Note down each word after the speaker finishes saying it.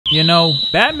You know,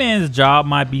 Batman's job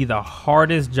might be the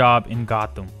hardest job in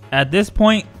Gotham. At this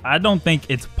point, I don't think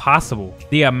it's possible.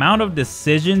 The amount of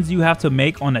decisions you have to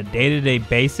make on a day-to-day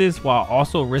basis while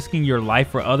also risking your life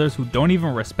for others who don't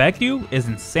even respect you is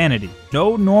insanity.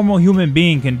 No normal human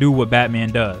being can do what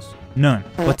Batman does. None.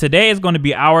 But today is going to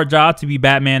be our job to be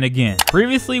Batman again.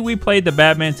 Previously, we played the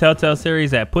Batman Telltale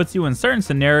series that puts you in certain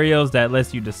scenarios that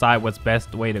lets you decide what's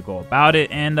best way to go about it,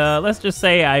 and let's just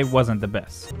say I wasn't the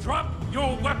best. Drop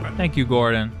your weapon. Thank you,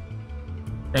 Gordon.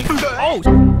 Thank you. Oh,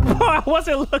 I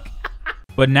wasn't looking.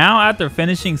 But now, after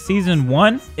finishing season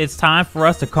 1, it's time for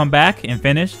us to come back and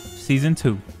finish season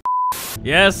 2.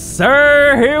 Yes,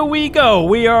 sir. Here we go.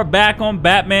 We are back on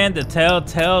Batman the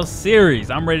Telltale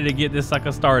series. I'm ready to get this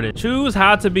sucker started. Choose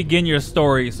how to begin your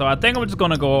story. So I think I'm just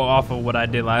going to go off of what I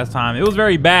did last time. It was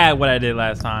very bad what I did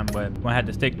last time, but I had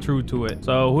to stick true to it.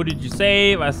 So who did you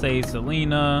save? I saved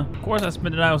Selena. Of course, I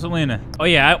spent it out with Selena. Oh,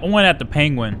 yeah. I went at the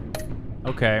Penguin.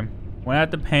 Okay. Went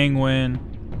at the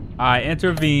Penguin. I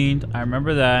intervened. I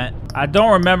remember that. I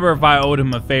don't remember if I owed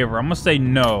him a favor. I'm going to say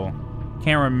no.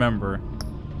 Can't remember.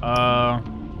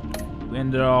 We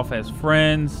ended off as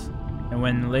friends, and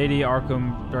when Lady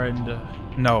Arkham threatened to...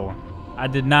 No, I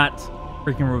did not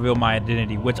freaking reveal my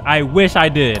identity, which I wish I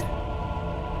did.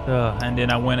 And then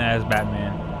I went as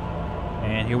Batman.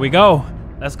 And here we go.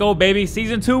 Let's go, baby.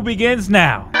 Season 2 begins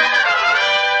now.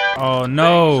 Oh,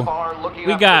 no.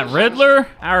 We got Riddler.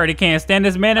 I already can't stand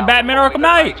this man in Batman Arkham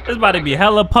Knight. There's about to be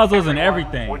hella puzzles and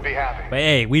everything. But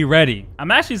hey, we ready.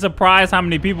 I'm actually surprised how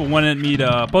many people wanted me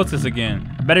to post this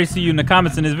again. I better see you in the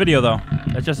comments in this video, though.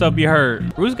 Let yourself be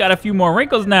heard. Bruce got a few more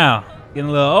wrinkles now. Getting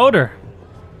a little older.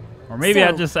 Or maybe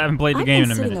I just haven't played the game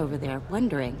in a minute. I'm sitting over there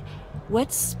wondering,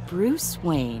 what's Bruce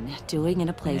Wayne doing in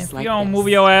a place like this? If you don't move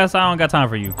your ass, I don't got time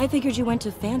for you. I figured you went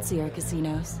to fancier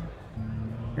casinos.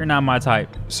 You're not my type.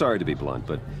 Sorry to be blunt,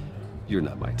 but you're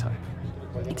not my type.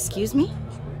 Excuse me?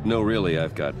 No, really,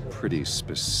 I've got pretty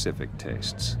specific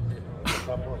tastes.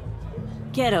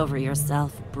 Get over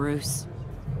yourself, Bruce.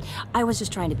 I was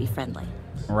just trying to be friendly.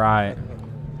 Right.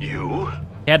 You? You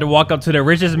had to walk up to the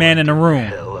richest man in the room.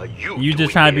 Hell are You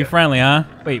just trying to be friendly, huh?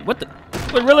 Wait, what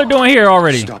Riddler doing here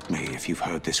already? Stop me if you've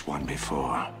heard this one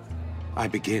before. I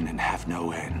begin and have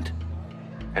no end.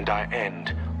 And I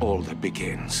end all that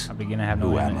begins. I begin to have no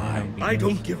Who end. am I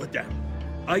don't give a damn.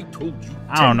 I told you.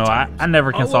 I don't know. I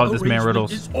never can solve this man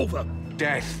riddles. Is over.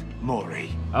 Death,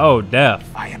 Maury. Oh, death.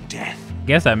 I am death.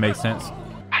 Guess that makes sense.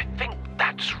 I think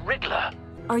that's Riddler.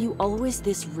 Are you always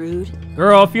this rude?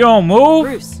 Girl, if you don't move,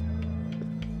 Bruce.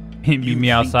 meet me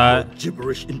outside.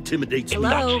 Gibberish intimidates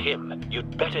Hello? me. That's him.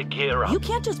 You'd better gear up. You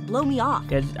can't just blow me off.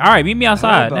 Yeah, all right, meet me How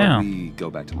outside about now. we go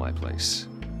back to my place?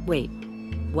 Wait,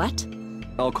 what?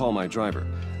 I'll call my driver.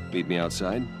 Meet me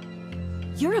outside.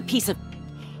 You're a piece of...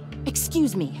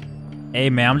 Excuse me. Hey,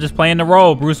 man, I'm just playing the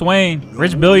role, Bruce Wayne,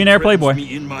 rich billionaire playboy.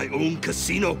 Me in my own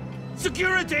casino.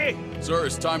 Security! Sir,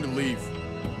 it's time to leave.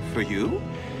 For you?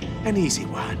 An easy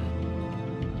one.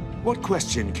 What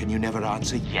question can you never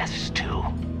answer yes to?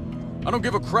 I don't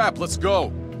give a crap. Let's go.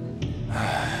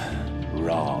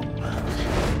 Wrong.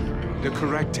 The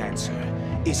correct answer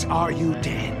is, are you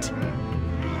dead?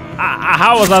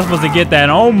 How was I supposed to get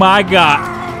that? Oh my God.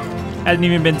 Hasn't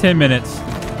even been 10 minutes.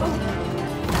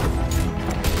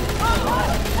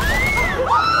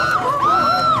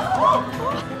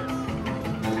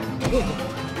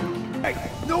 Hey,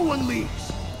 no one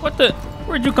leaves. What the?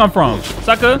 Where'd you come from?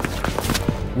 Sucker?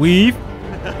 Weave?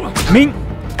 Mink?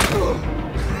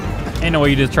 Ain't no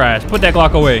way you just trash. Put that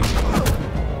Glock away.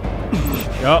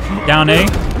 Yup. Down A.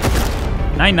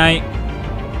 Night night.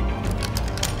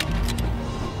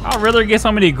 How Riddler get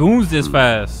so many goons this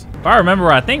fast? If I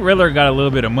remember, I think Riddler got a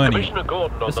little bit of money.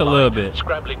 Just a little bit.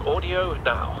 Scrambling audio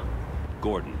now.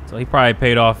 Gordon. So he probably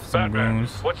paid off some Batman,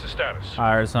 goons. what's the status?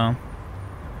 Hired some.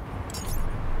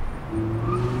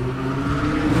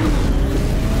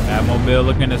 Batmobile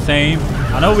looking the same.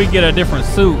 I know we get a different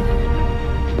suit.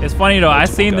 It's funny though, I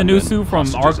seen the new suit from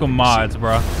Arkham Mods,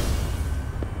 bro.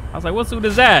 I was like, what suit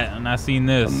is that? And I seen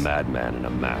A this. madman in a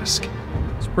mask.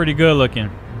 It's pretty good looking.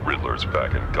 Riddler's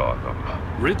back in Gotham.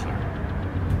 Riddler?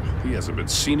 He hasn't been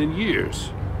seen in years.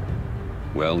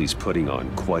 Well, he's putting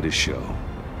on quite a show.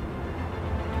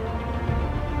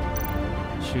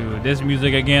 Shoot, this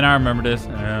music again, I remember this.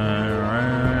 There's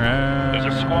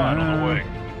a squad on the way.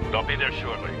 They'll be there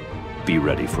shortly. Be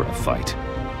ready for a fight.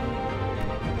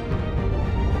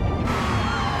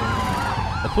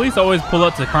 The police always pull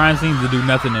up to crime scenes to do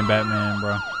nothing in Batman,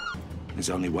 bro. There's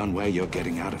only one way you're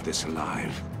getting out of this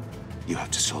alive. You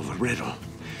have to solve a riddle.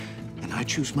 And I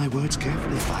choose my words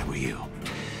carefully if I were you.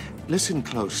 Listen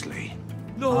closely.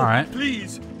 No, All right.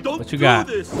 please, don't What you do got?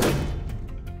 this.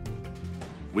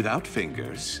 Without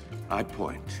fingers, I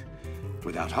point.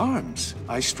 Without arms,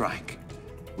 I strike.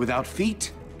 Without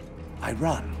feet, I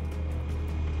run.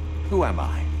 Who am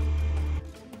I?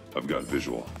 I've got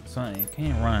visual. Son, you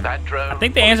can't run. That drone I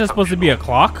think the answer's supposed to be a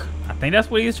clock. I think that's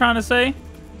what he's trying to say.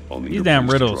 I'll need These your damn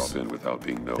police to riddles. drop in without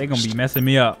being They gonna be noticed. messing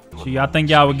me up. So y'all think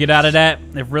y'all would get out of that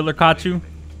if Riddler caught you?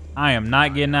 I am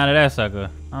not getting out of that sucker.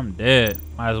 I'm dead.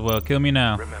 Might as well kill me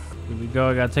now. Here we go.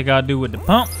 I gotta take out dude with the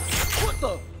pump.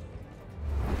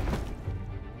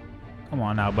 Come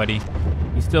on now, buddy.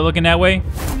 You still looking that way?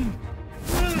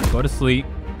 Go to sleep.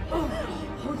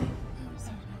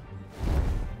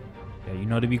 Yeah, you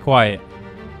know to be quiet.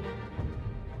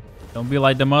 Don't be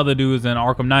like them other dudes in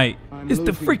Arkham Knight. It's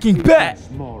the freaking bat!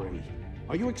 Maury.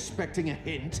 Are you expecting a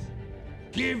hint?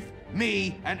 Give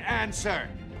me an answer.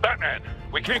 Batman,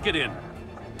 we can't get in.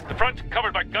 The front's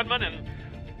covered by gunmen, and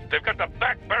they've got the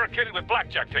back barricaded with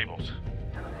blackjack tables.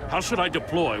 How should I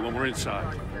deploy when we're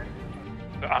inside?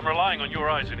 I'm relying on your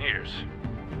eyes and ears.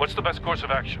 What's the best course of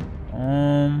action?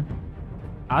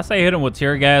 I say hit them with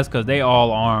tear gas because they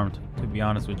all armed, to be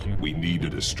honest with you. We need a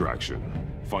distraction.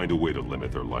 Find a way to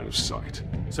limit their line of sight.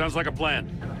 Sounds like a plan.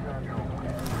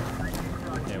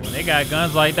 Yeah, when they got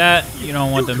guns like that, you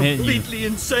don't want them hitting you. Completely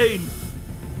insane.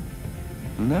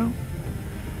 No,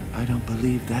 I don't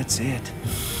believe that's it.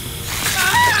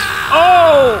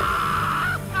 Oh!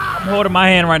 I'm holding my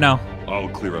hand right now. I'll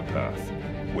clear a path.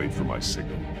 Wait for my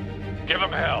signal. Give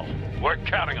him hell. We're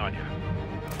counting on you.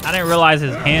 I didn't realize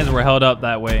his hands were held up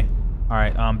that way. All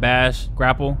right, bash,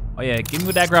 grapple. Oh yeah, give me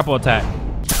with that grapple attack.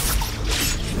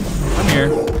 Come here.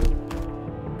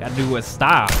 Gotta do it with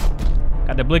style.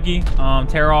 Got the blicky,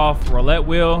 tear off, roulette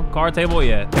wheel, card table,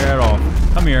 yeah, tear it off.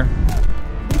 Come here.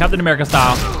 Captain America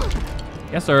style.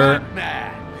 Yes, sir.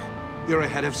 Batman, you're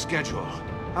ahead of schedule.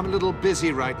 I'm a little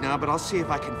busy right now, but I'll see if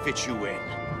I can fit you in.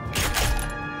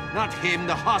 Not him,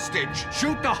 the hostage.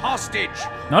 Shoot the hostage.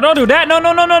 No, don't do that. No,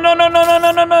 no, no, no, no, no, no, no,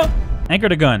 no, no, no. Anchor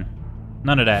the gun.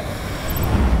 None of that.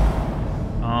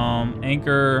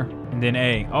 Anchor and then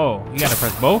A. Oh, you gotta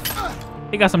press both.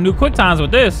 He got some new quick times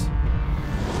with this.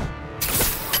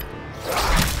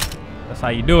 That's how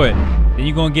you do it. Then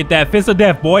you gonna get that fist of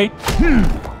death, boy.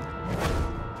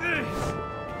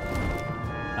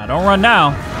 Now don't run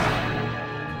now.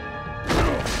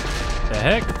 The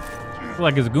heck? Looks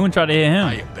like his goon tried to hit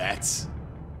him. Bats.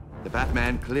 The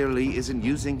Batman clearly isn't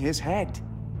using his head.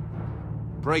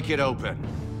 Break it open.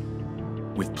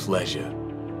 With pleasure.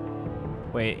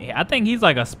 Wait, I think he's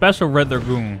like a special Riddler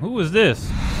goon. Who is this?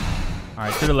 All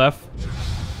right, to the left.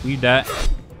 Weave that.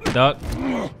 Duck.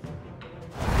 Come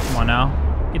on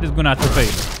now. Get this goon out your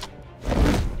face.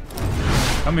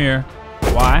 Come here.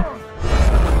 Y.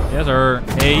 Yes, sir.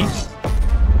 A.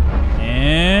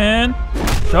 And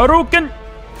Shoryuken.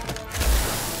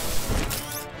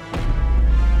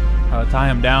 Tie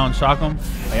him down, shock him.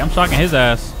 Hey, I'm shocking his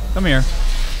ass. Come here.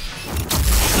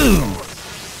 Ooh.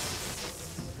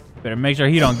 Better make sure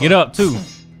he don't get up too.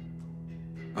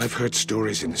 I've heard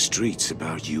stories in the streets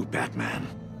about you, Batman.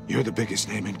 You're the biggest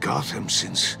name in Gotham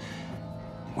since,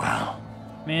 well,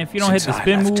 Man, if you don't hit the since I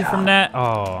spin left move from town. that,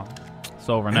 oh, it's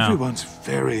over now. Everyone's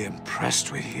very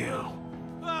impressed with you.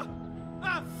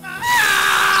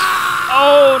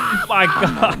 Oh my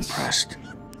gosh. Impressed.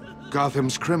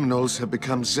 Gotham's criminals have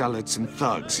become zealots and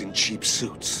thugs in cheap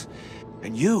suits.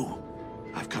 And you,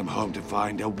 I've come home to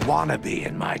find a wannabe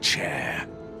in my chair.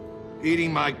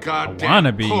 Eating my goddamn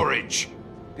wannabe? porridge.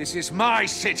 This is my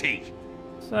city.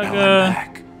 It's like, Now I'm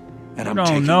back, and I'm don't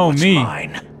taking know what's me.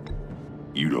 mine.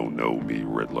 You don't know me,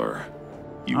 Riddler.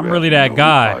 You I'm have really that no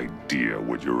guy. idea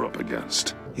what you're up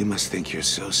against. You must think you're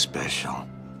so special.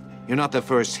 You're not the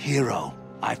first hero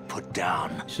I've put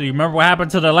down. So you remember what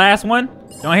happened to the last one?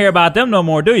 Don't hear about them no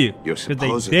more, do you? You're 'Cause they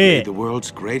supposedly dead. the world's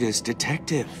greatest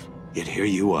detective. Yet here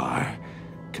you are,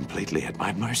 completely at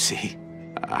my mercy.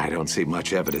 I don't see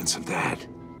much evidence of that.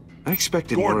 I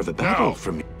expected more of a battle now.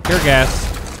 from you. Tear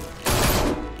gas.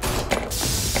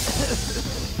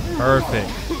 Perfect.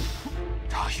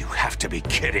 Oh, you have to be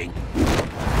kidding.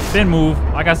 Spin move,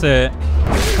 like I said.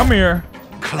 Come here.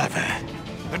 Clever,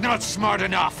 but not smart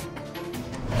enough.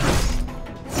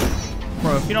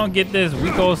 Bro, if you don't get this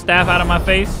weak old staff out of my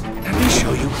face. Let me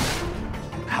show you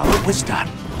how it was done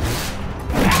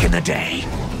back in the day.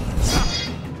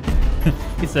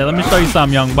 He said, let me show you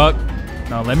something, young buck.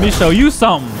 No, let me show you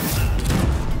something.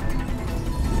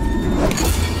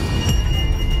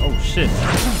 Oh, shit.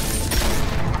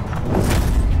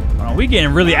 Oh, we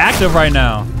getting really active right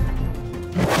now.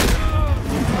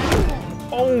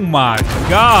 Oh, my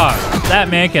God. That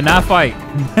man cannot fight.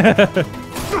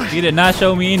 He did not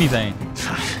show me anything.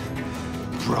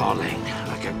 Brawling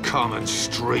like a common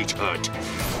street hood.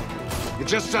 It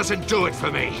just doesn't do it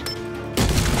for me.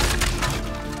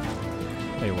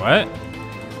 Wait, what?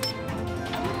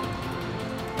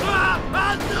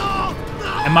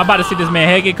 Am I about to see this man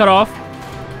head get cut off?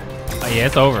 Oh yeah,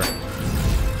 it's over.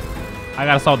 I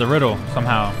gotta solve the riddle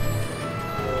somehow.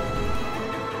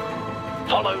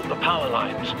 Follow the power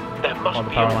lines. There must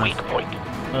be a weak point.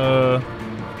 Oh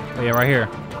yeah, right here.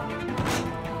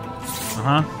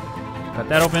 Got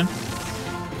that open.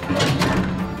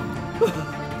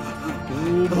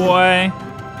 Oh boy.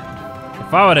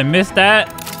 If I would have missed that,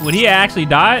 would he have actually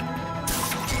died?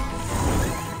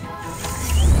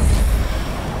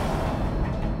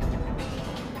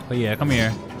 Oh yeah, come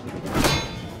here.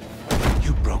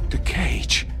 You broke the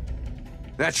cage.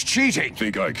 That's cheating.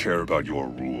 Think I care about your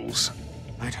rules?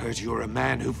 I'd heard you were a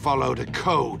man who followed a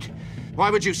code. Why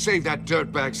would you save that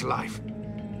dirtbag's life?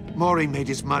 Maury made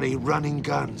his money running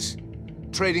guns,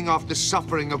 trading off the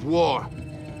suffering of war.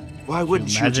 Why wouldn't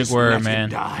you Magic just word, let man.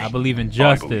 him die? I believe in I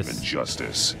justice. believe in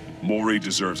justice. Maury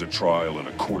deserves a trial in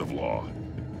a court of law.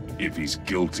 If he's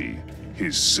guilty,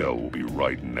 his cell will be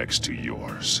right next to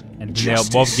yours. And they'll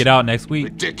both get out next week.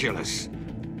 Ridiculous.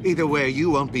 Either way, you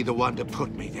won't be the one to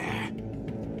put me there.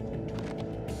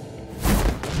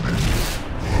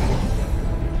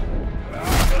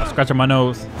 I'm scratching my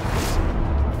nose.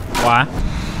 Why?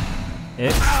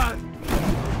 It.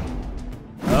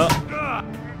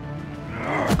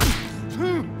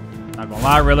 Not gonna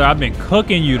lie, Riddler, I've been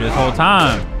cooking you this whole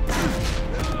time.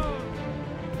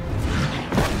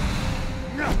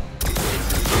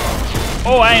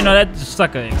 Oh, I didn't know that just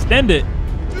sucker extended.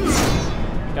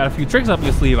 Got a few tricks up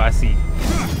your sleeve, I see.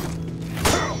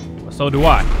 But so do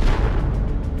I.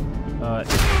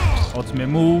 Ultimate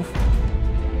move.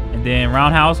 And then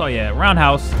roundhouse. Oh yeah,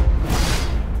 roundhouse.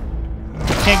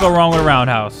 Can't go wrong with a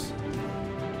roundhouse.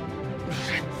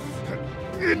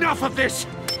 Enough of this!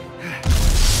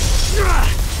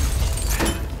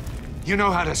 You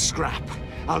know how to scrap.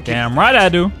 I'll give Damn you right that. I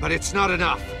do. But it's not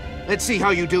enough. Let's see how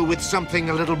you do with something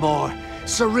a little more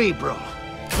cerebral.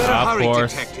 Better Of hurry,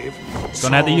 course. detective.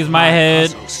 Gonna have to use my head,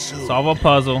 solve a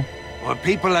puzzle. Or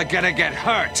people are gonna get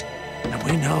hurt. And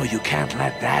we know you can't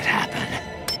let that happen.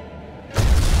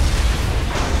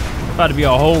 It's about to be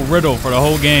a whole riddle for the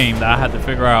whole game that I have to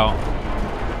figure out.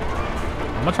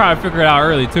 I'm gonna try to figure it out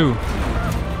early too.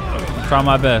 I'll try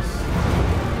my best.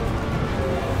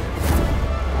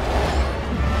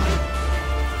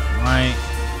 Right.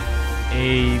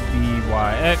 A, B,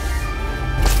 Y, X.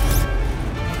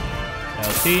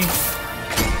 LT.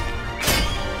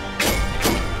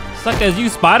 Suck as you,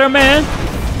 Spider-Man.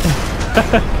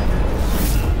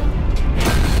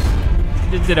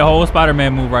 Just did a whole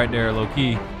Spider-Man move right there, low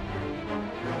key.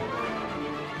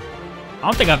 I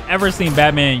don't think I've ever seen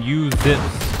Batman use dips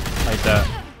like that.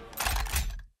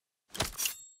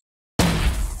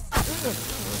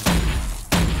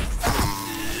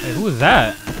 Hey, who is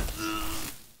that?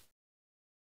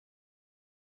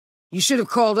 You should have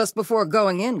called us before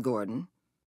going in, Gordon.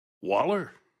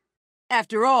 Waller?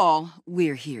 After all,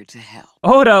 we're here to help.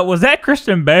 Hold up, was that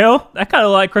Christian Bale? I kind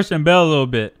of like Christian Bale a little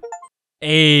bit.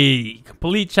 Hey,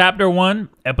 complete chapter 1,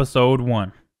 episode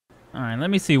 1. All right, let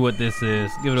me see what this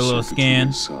is. Give it a little scan.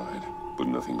 Inside, but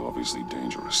nothing obviously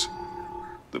dangerous.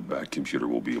 The back computer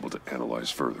will be able to analyze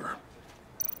further.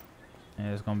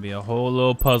 And it's gonna be a whole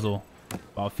little puzzle.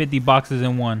 About 50 boxes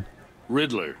in one.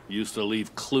 Riddler used to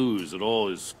leave clues at all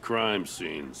his crime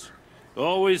scenes.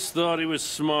 Always thought he was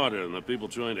smarter than the people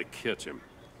trying to catch him.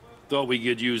 Thought we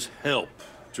could use help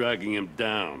dragging him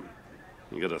down.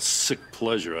 He got a sick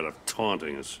pleasure out of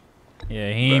taunting us.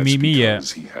 Yeah, he ain't meet me yet.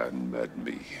 Because he hadn't met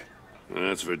me.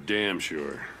 That's for damn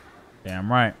sure.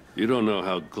 Damn right. You don't know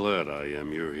how glad I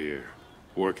am you're here,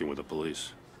 working with the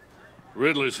police.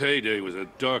 Riddler's heyday was a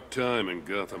dark time in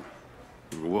Gotham.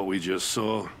 What we just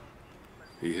saw,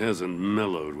 he hasn't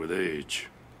mellowed with age.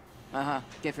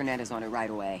 Get Fernandez on it right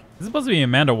away. Is this supposed to be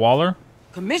Amanda Waller?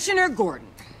 Commissioner Gordon.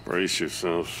 Brace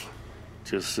yourselves.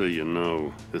 Just so you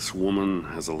know, this woman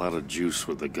has a lot of juice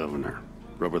with the governor.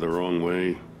 Rub her the wrong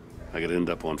way, I could end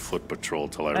up on foot patrol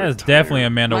till I retire. That is definitely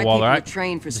Amanda My Waller. people are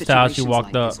trained for Just how she situations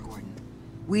walked like up. this, Gordon.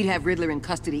 We'd have Riddler in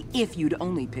custody if you'd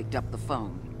only picked up the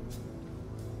phone.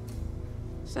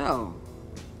 So,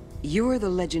 you're the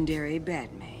legendary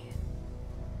Batman.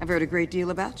 I've heard a great deal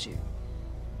about you.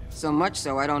 So much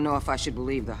so, I don't know if I should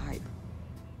believe the hype.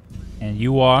 And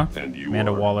you are And you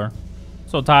Amanda are. Waller.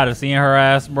 So tired of seeing her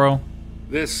ass, bro.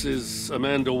 This is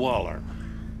Amanda Waller,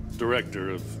 director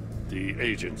of the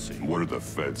agency. What are the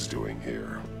feds doing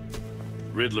here?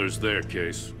 Riddler's their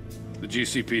case. The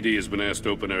GCPD has been asked to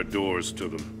open our doors to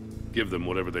them. Give them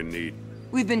whatever they need.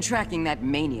 We've been tracking that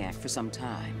maniac for some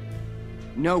time.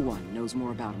 No one knows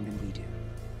more about him than we do.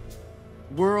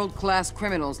 World-class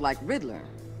criminals like Riddler.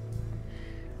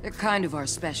 They're kind of our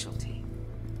specialty.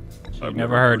 I've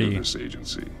never heard of this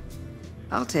agency.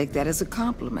 I'll take that as a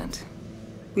compliment.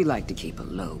 We like to keep a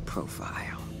low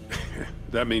profile.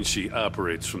 That means she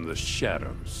operates from the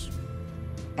shadows.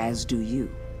 As do you.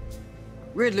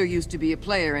 Riddler used to be a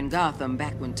player in Gotham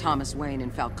back when Thomas Wayne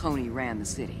and Falcone ran the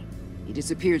city. He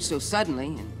disappeared so suddenly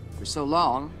and for so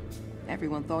long,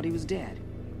 everyone thought he was dead.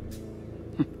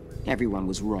 Everyone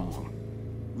was wrong.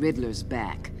 Riddler's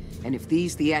back, and if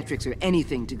these theatrics are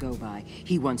anything to go by,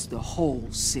 he wants the whole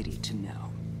city to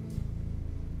know.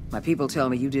 My people tell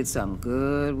me you did some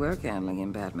good work handling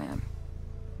him, Batman.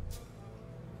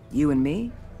 You and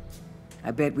me?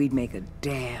 I bet we'd make a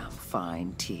damn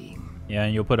fine team. Yeah,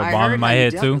 and you'll put a bomb in my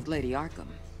head too. With Lady Arkham.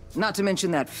 Not to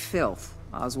mention that filth,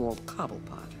 Oswald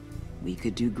Cobblepot. We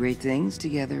could do great things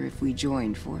together if we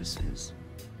joined forces.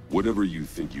 Whatever you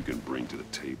think you can bring to the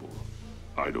table,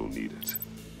 I don't need it.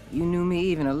 You knew me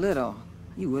even a little,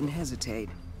 you wouldn't hesitate.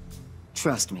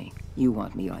 Trust me, you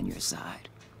want me on your side.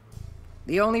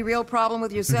 The only real problem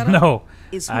with your setup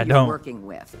is who you're working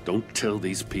with. Don't tell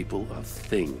these people a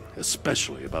thing,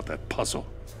 especially about that puzzle.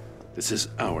 This is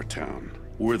our town.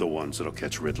 We're the ones that'll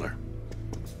catch Riddler.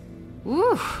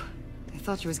 Ooh, I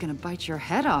thought she was gonna bite your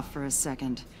head off for a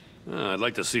second. I'd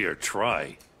like to see her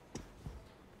try.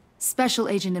 Special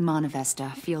Agent Imana Vesta,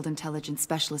 Field Intelligence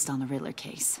Specialist on the Riddler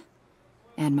case.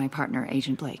 And my partner,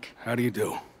 Agent Blake. How do you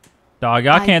do? Dog,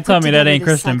 y'all can't tell me that ain't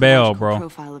Christian Bale, bro.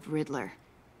 Profile of Riddler.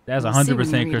 That's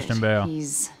 100% Christian Bale.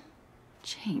 He's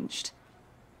changed.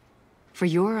 For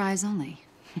your eyes only,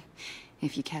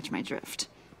 if you catch my drift.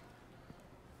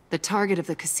 The target of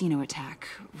the casino attack,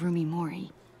 Rumi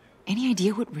Mori. Any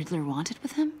idea what Riddler wanted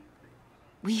with him?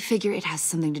 We figure it has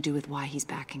something to do with why he's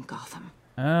back in Gotham.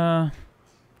 I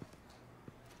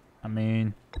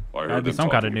mean, I heard them some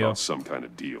kind of talking deal. about some kind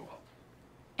of deal.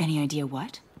 Any idea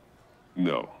what?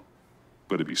 No,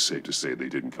 but it'd be safe to say they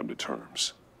didn't come to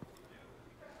terms.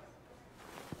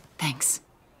 Thanks.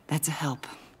 That's a help.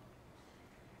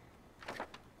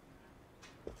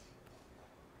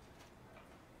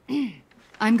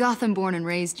 I'm Gotham born and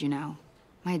raised, you know.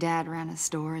 My dad ran a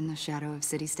store in the shadow of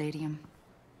City Stadium.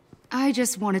 I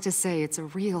just wanted to say it's a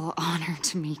real honor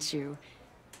to meet you.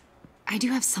 I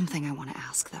do have something I want to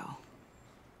ask, though.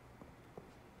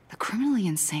 The criminally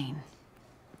insane.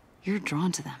 You're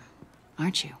drawn to them,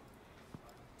 aren't you?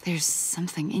 There's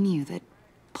something in you that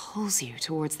pulls you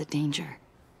towards the danger.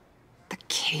 The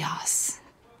chaos,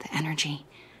 the energy.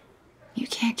 You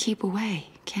can't keep away,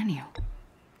 can you?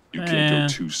 You can't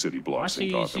go 2 city blocks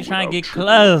in Gotham she's trying to without get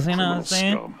close, you know what I'm criminal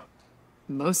saying? scum.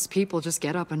 Most people just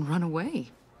get up and run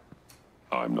away.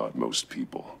 I'm not most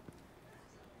people.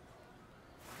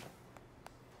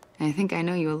 I think I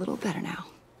know you a little better now.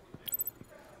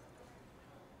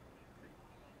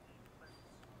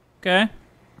 Okay.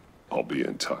 I'll be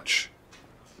in touch.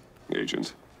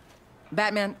 Agent.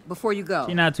 Batman, before you go.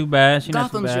 She's not too bad. She's not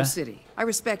too Gotham's your bad. city. I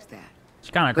respect that. She's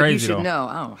kind of But you crazy should though. know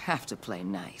I don't have to play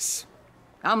nice.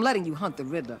 I'm letting you hunt the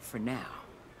Riddler for now.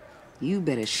 You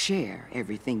better share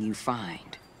everything you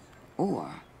find.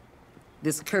 Or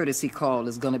this courtesy call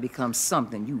is gonna become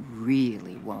something you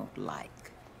really won't like.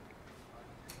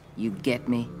 You get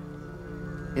me?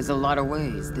 There's a lot of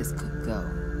ways this could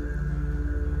go.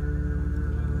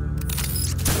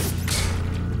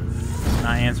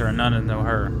 Not answering none of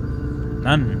her.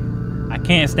 None. I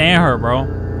can't stand her, bro.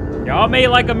 Y'all may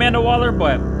like Amanda Waller,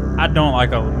 but I don't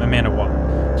like Amanda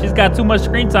Waller. She's got too much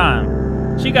screen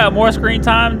time. She got more screen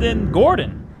time than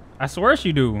Gordon. I swear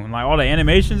she do. Like all the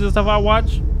animations and stuff I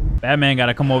watch. Batman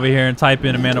gotta come over here and type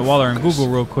in Amanda Waller in Google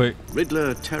real quick.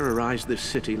 Riddler terrorized this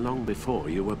city long before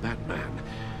you were Batman.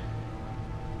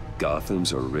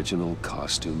 Gotham's original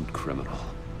costumed criminal.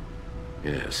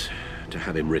 Yes, to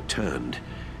have him returned,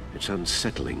 it's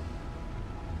unsettling.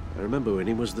 I remember when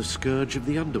he was the scourge of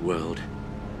the underworld.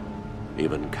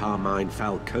 Even Carmine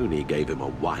Falcone gave him a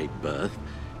wide berth.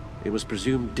 He was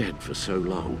presumed dead for so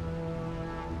long.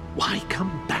 Why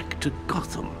come back to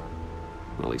Gotham?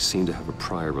 Well, he seemed to have a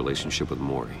prior relationship with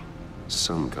Mori.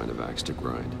 Some kind of axe to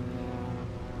grind.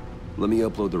 Let me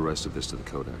upload the rest of this to the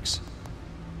Codex.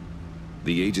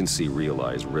 The agency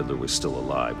realized Riddler was still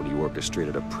alive when he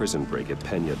orchestrated a prison break at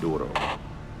Peña Duro.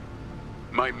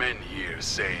 My men here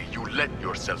say you let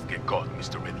yourself get caught,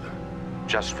 Mr. Riddler.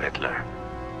 Just Riddler.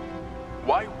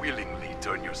 Why willingly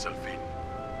turn yourself in?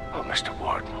 Oh, Mr.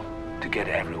 Warden, to get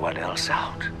everyone else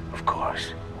out, of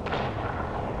course.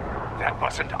 That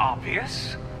wasn't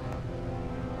obvious.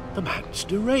 The man's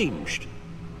deranged.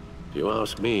 If you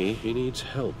ask me, he needs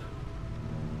help.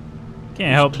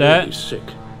 Can't help Clearly that. sick.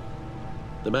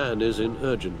 The man is in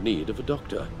urgent need of a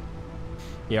doctor.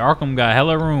 Yeah, Arkham got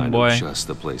hella room, I know boy. just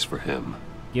the place for him.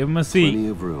 Give him a seat. Plenty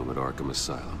of room at Arkham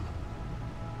Asylum.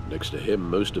 Next to him,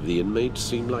 most of the inmates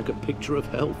seem like a picture of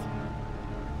health.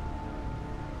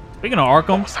 Speaking of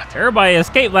Arkham, everybody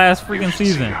escaped last freaking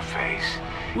season.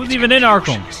 Who's even in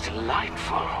Arkham? It's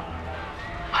delightful.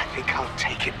 I think I'll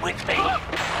take it with me.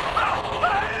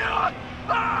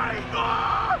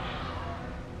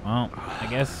 Well, I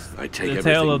guess I take the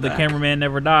tale of the back. cameraman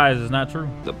never dies is not true.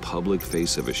 The public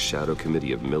face of a shadow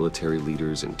committee of military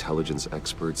leaders, intelligence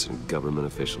experts, and government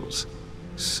officials.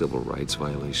 Civil rights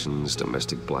violations,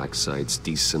 domestic black sites,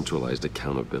 decentralized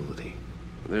accountability.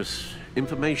 This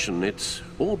information, it's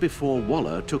all before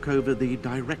Waller took over the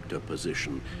director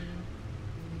position.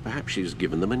 Perhaps she's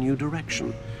given them a new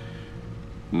direction.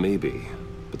 Maybe,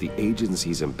 but the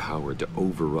agency's empowered to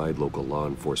override local law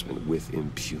enforcement with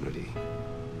impunity.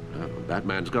 Oh, that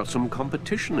man's got some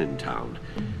competition in town.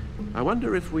 I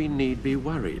wonder if we need be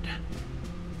worried.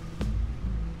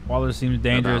 Waller seems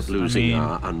dangerous. About losing I mean,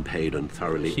 our unpaid and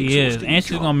thoroughly she is, exhausting and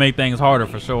she's job. gonna make things harder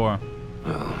for sure.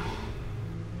 Well,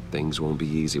 things won't be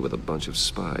easy with a bunch of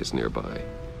spies nearby.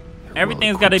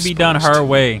 Everything's got to be done her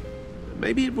way.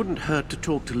 Maybe it wouldn't hurt to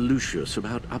talk to Lucius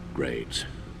about upgrades.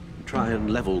 Try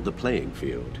and level the playing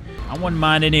field. I wouldn't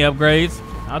mind any upgrades.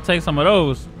 I'll take some of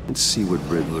those. And see what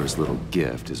Riddler's little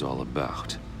gift is all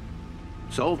about.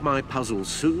 Solve my puzzle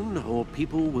soon, or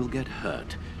people will get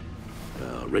hurt.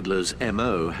 Riddler's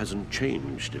MO hasn't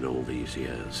changed in all these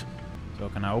years. So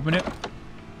can I open it?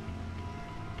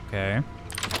 Okay.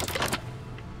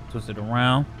 Twist it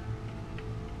around.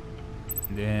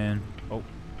 And then, oh.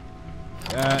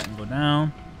 That, and go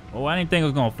down. Oh, I didn't think it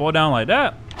was gonna fall down like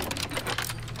that.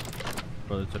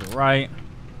 Further to the right.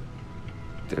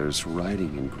 There's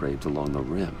writing engraved along the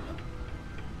rim.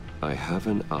 I have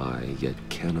an eye, yet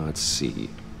cannot see.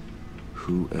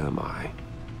 Who am I?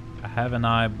 I have an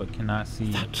eye, but cannot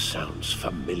see. That sounds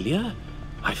familiar.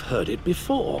 I've heard it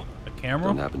before. The camera?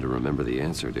 Don't happen to remember the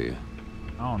answer, do you?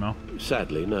 I don't know.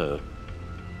 Sadly, no.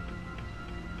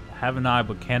 I have an eye,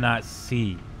 but cannot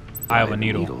see. I have a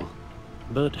needle.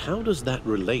 But how does that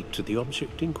relate to the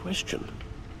object in question?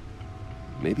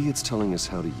 Maybe it's telling us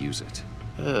how to use it.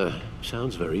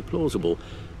 Sounds very plausible.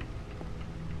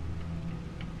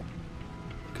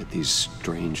 Look at these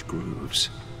strange grooves.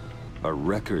 A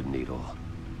record needle.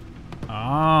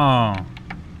 Oh.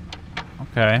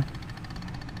 Okay.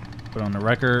 Put on the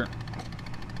record.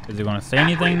 Is it gonna say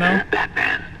anything though?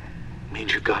 Batman.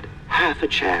 Means you've got half a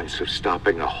chance of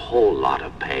stopping a whole lot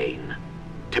of pain.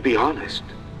 To be honest,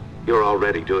 you're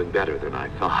already doing better than I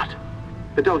thought.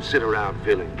 But don't sit around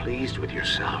feeling pleased with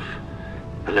yourself.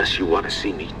 Unless you want to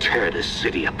see me tear this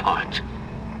city apart.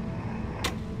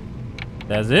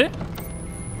 That's it?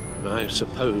 I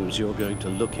suppose you're going to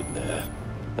look in there.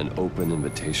 An open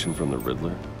invitation from the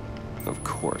Riddler? Of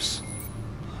course.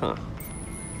 Huh.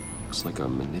 Looks like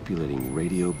I'm manipulating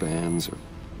radio bands or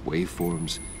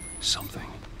waveforms. Something.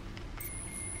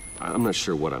 I'm not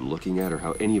sure what I'm looking at or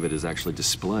how any of it is actually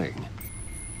displaying.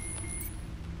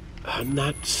 And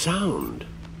that sound.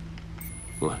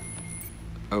 What?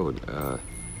 Oh,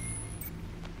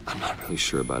 I'm not really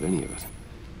sure about any of it.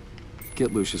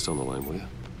 Get Lucius on the line, will you?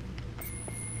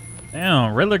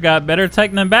 Damn, Riddler got better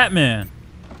tech than Batman.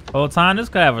 Whole time this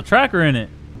could have a tracker in it.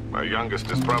 My youngest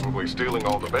is probably stealing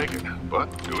all the bacon, but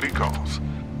duty calls.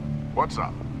 What's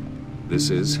up? This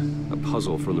is a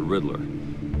puzzle from the Riddler.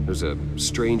 There's a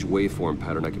strange waveform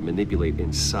pattern I can manipulate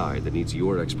inside that needs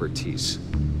your expertise.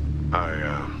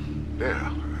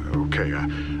 Yeah, okay.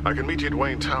 I can meet you at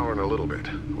Wayne Tower in a little bit.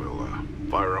 We'll,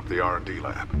 fire up the R&D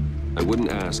lab. I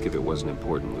wouldn't ask if it wasn't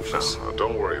important, Lucius. No,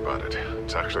 don't worry about it.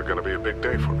 It's actually gonna be a big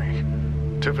day for me.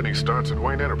 Tiffany starts at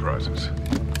Wayne Enterprises.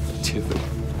 Tiffany?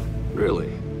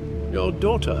 Really? Your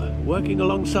daughter, working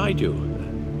alongside you.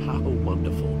 How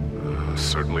wonderful.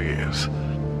 Certainly is.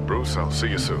 Bruce, I'll see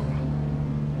you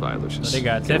soon. Bye, Lucius. So they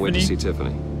got Can't wait to Tiffany? see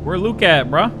Tiffany. Where Luke at,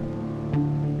 bruh?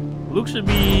 Luke should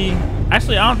be...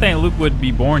 Actually, I don't think Luke would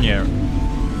be born yet.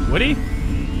 Would he?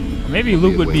 Or maybe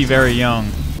Luke would be very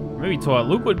young. Maybe 12.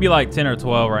 Luke would be like 10 or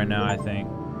 12 right now, I think.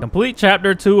 Complete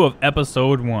chapter 2 of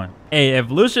episode 1. Hey,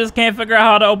 if Lucius can't figure out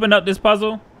how to open up this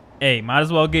puzzle, hey, might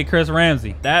as well get Chris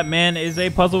Ramsey. That man is a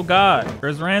puzzle god.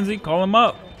 Chris Ramsey, call him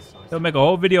up. He'll make a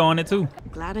whole video on it too.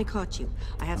 Glad I caught you.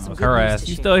 I have some good her news ass. to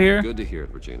You share. still here? Good to hear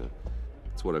it, Regina.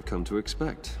 It's what I've come to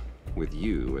expect, with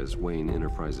you as Wayne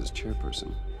Enterprises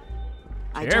chairperson.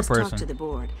 I just talked to the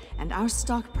board, and our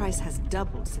stock price has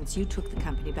doubled since you took the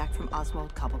company back from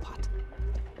Oswald Cobblepot.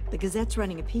 The Gazette's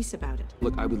running a piece about it.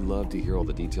 Look, I would love to hear all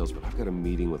the details, but I've got a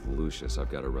meeting with Lucius I've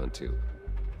got to run to.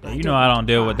 You know I don't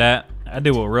deal with that. I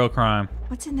deal with real crime.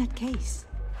 What's in that case?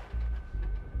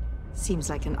 Seems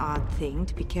like an odd thing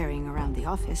to be carrying around the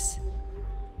office.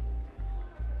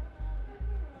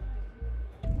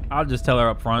 I'll just tell her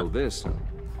up front. Oh, this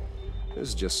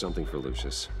is just something for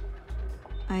Lucius.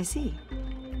 I see.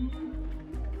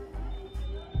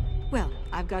 Well,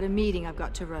 I've got a meeting I've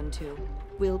got to run to.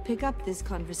 We'll pick up this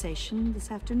conversation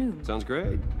this afternoon. Sounds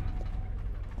great.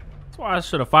 That's why I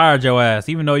should have fired your ass,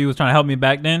 even though you was trying to help me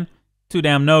back then. Too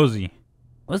damn nosy.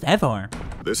 What's that for?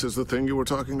 This is the thing you were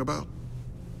talking about?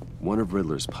 One of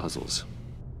Riddler's puzzles.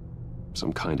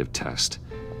 Some kind of test.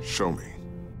 Show me.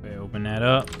 Okay, open that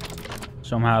up.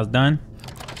 Show them how it's done.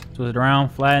 Twist it around,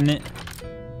 flatten it.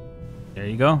 There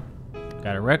you go.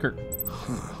 Got a record.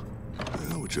 Huh.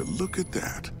 Well, would you look at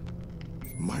that?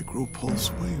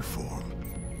 Micropulse waveform.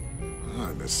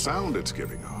 And the sound it's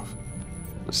giving off.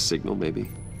 A signal,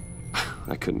 maybe?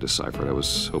 I couldn't decipher it. I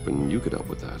was hoping you could help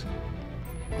with that.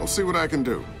 I'll see what I can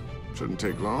do. Shouldn't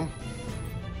take long.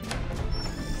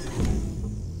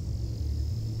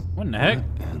 What in the heck?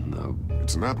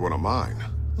 It's not one of mine.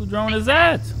 Whose drone is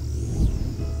that?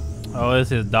 Oh, it's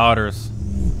his daughter's.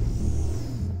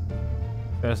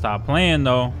 Better stop playing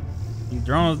though. These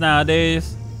drones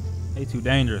nowadays, they too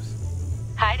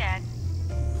dangerous. Hi, Dad.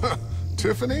 Huh,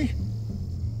 Tiffany?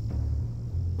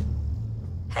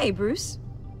 Hey, Bruce.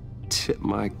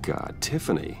 My God,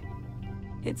 Tiffany.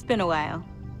 It's been a while.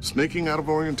 Sneaking out of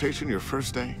orientation your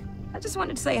first day? I just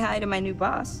wanted to say hi to my new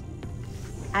boss.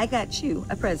 I got you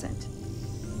a present.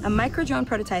 A micro-drone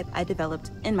prototype I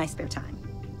developed in my spare time.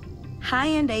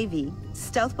 High-end AV,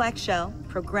 stealth black shell,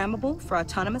 programmable for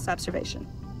autonomous observation.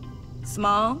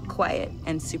 Small, quiet,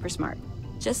 and super smart.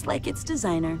 Just like its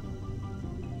designer.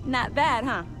 Not bad,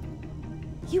 huh?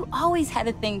 You always had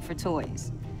a thing for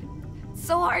toys.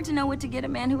 So hard to know what to get a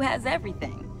man who has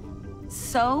everything.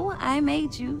 So I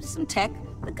made you some tech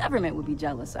the government would be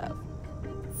jealous of.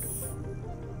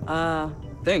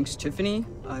 Thanks, Tiffany.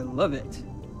 I love it.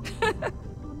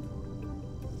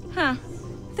 Huh.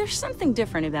 There's something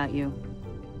different about you.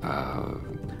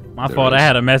 My fault. I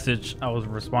had a message. I was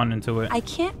responding to it. I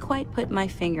can't quite put my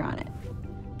finger on it.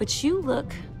 But you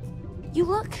look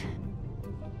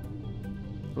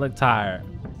tired.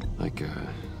 Like,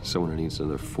 someone who needs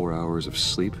another 4 hours of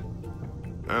sleep?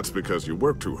 That's because you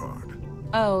work too hard.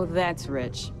 Oh, that's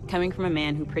rich. Coming from a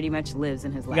man who pretty much lives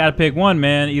in his life. You gotta pick one,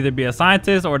 man. Either be a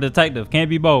scientist or a detective. Can't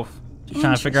be both. Just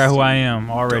trying to figure out who I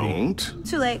am already. Don't.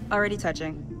 Too late. Already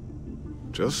touching.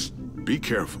 Just be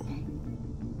careful.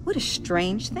 What a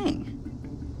strange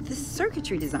thing. This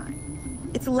circuitry design.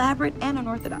 It's elaborate and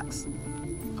unorthodox.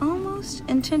 Almost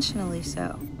intentionally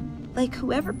so. Like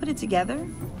whoever put it together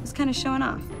was kind of showing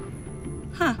off.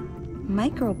 Huh.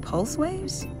 Micro pulse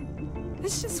waves?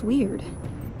 It's just weird.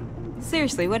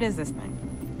 Seriously, what is this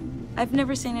thing? I've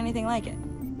never seen anything like it.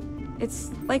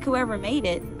 It's like whoever made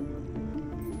it.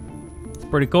 It's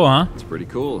pretty cool, huh? It's pretty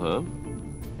cool, huh?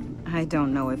 I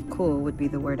don't know if cool would be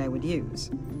the word I would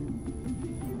use.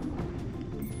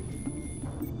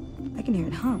 I can hear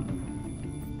it hum.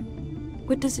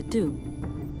 What does it do?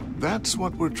 That's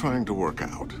what we're trying to work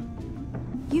out.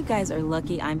 You guys are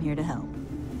lucky I'm here to help.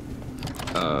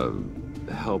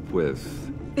 Help with...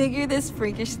 Figure this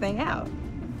freakish thing out.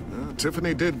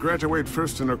 Tiffany did graduate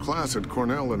first in her class at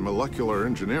Cornell in molecular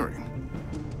engineering.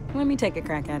 Let me take a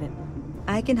crack at it.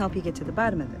 I can help you get to the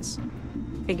bottom of this.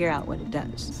 Figure out what it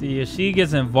does. See, if she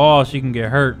gets involved, she can get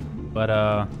hurt.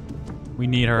 But, we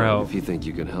need her help. If you think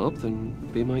you can help, then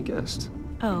be my guest.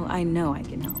 Oh, I know I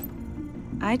can help.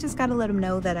 I just gotta let him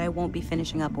know that I won't be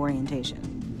finishing up orientation.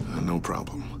 No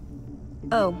problem.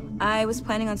 Oh, I was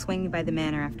planning on swinging by the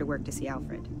manor after work to see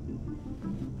Alfred.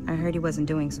 I heard he wasn't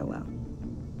doing so well.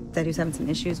 Said he was having some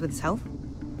issues with his health.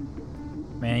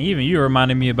 Man, even you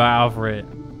reminded me about Alfred.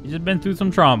 He's just been through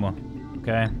some trauma,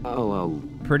 okay? Oh,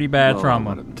 pretty bad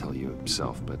trauma. I'll let him tell you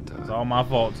himself, but... It's all my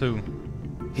fault, too.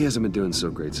 He hasn't been doing so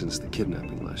great since the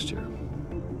kidnapping last year.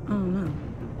 Oh, no.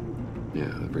 Yeah,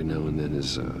 every now and then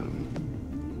his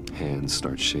hands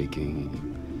start shaking.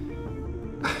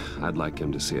 I'd like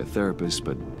him to see a therapist,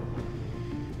 but...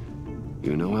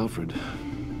 You know Alfred.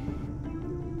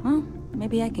 Well,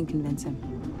 maybe I can convince him.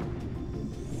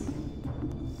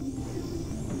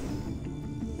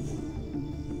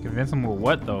 Convince him with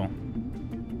what, though?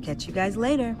 Catch you guys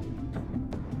later.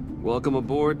 Welcome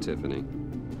aboard, Tiffany.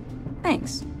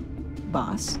 Thanks,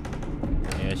 boss.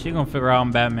 Yeah, she gonna figure out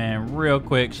I'm Batman real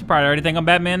quick. She probably already think I'm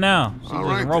Batman now. She's All just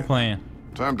right, role-playing.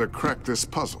 Time to crack this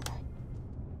puzzle.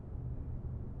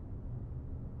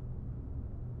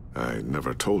 I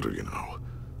never told her, you know.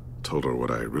 Told her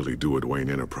what I really do at Wayne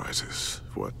Enterprises.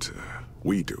 What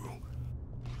we do.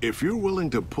 If you're willing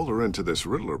to pull her into this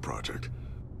Riddler project,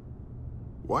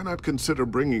 why not consider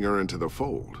bringing her into the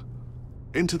fold?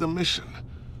 Into the mission?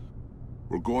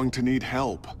 We're going to need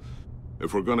help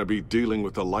if we're going to be dealing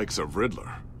with the likes of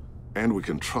Riddler. And we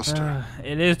can trust her.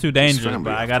 It is too dangerous,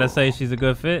 but I gotta say she's a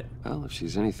good fit. Well, if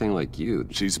she's anything like you...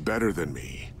 She's better than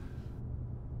me.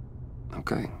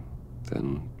 Okay,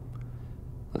 then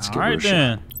let's give her All a right,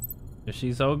 then. shot. If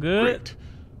she's so good... Great.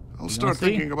 I'll start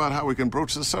thinking about how we can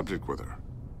broach the subject with her.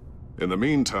 In the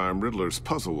meantime, Riddler's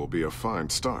puzzle will be a fine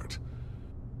start.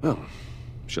 Well,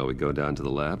 shall we go down to the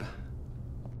lab?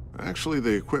 Actually,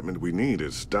 the equipment we need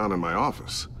is down in my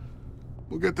office.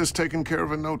 We'll get this taken care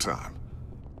of in no time.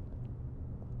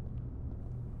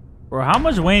 Bro, how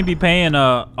much Wayne be paying,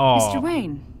 Mr.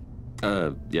 Wayne.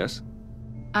 Yes?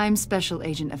 I'm Special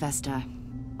Agent Avesta.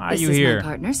 Why this you is here? my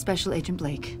partner, Special Agent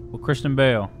Blake. Well, Christian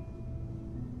Bale.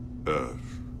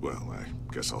 Well, I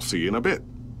guess I'll see you in a bit.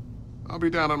 I'll be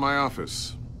down in my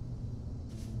office.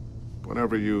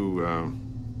 Whenever you,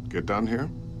 get done here.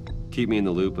 Keep me in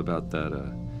the loop about that,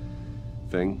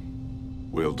 thing.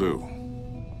 Will do.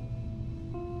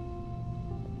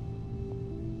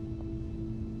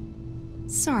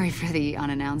 Sorry for the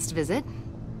unannounced visit.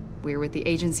 We're with the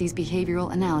agency's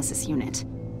behavioral analysis unit.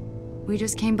 We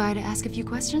just came by to ask a few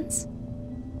questions.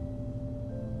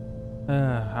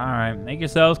 Alright, make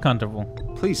yourselves comfortable.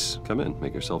 Please, come in.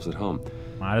 Make yourselves at home.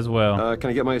 Might as well. Can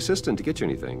I get my assistant to get you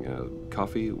anything?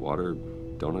 Coffee, water,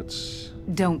 donuts?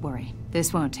 Don't worry.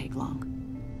 This won't take long.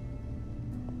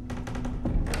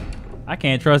 I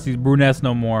can't trust these brunettes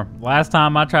no more. Last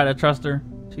time I tried to trust her,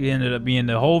 she ended up being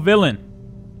the whole villain.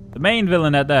 The main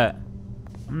villain at that.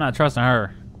 I'm not trusting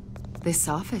her. This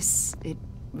office, it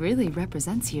really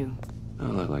represents you.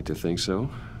 Well, I'd like to think so.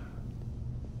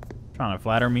 Trying to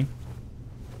flatter me.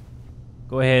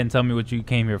 Go ahead and tell me what you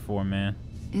came here for, man.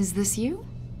 Is this you?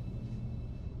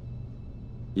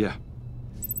 Yeah.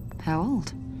 How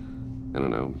old? I don't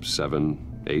know,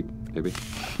 7, 8, maybe.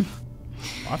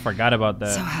 I forgot about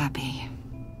that. So happy.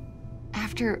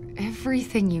 After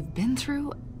everything you've been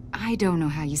through, I don't know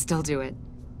how you still do it.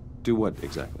 Do what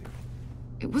exactly?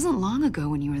 It wasn't long ago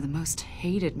when you were the most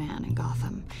hated man in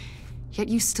Gotham, yet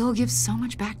you still give so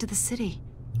much back to the city.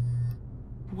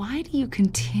 Why do you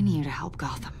continue to help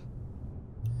Gotham?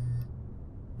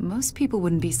 Most people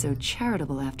wouldn't be so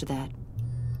charitable after that.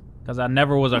 Because I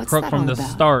never was a What's crook that from all the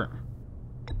about? start.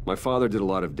 My father did a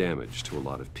lot of damage to a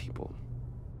lot of people.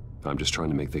 I'm just trying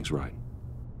to make things right.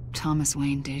 Thomas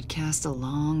Wayne did cast a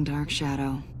long, dark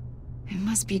shadow. It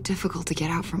must be difficult to get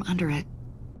out from under it.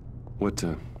 What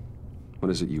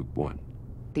is it you want?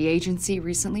 The agency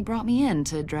recently brought me in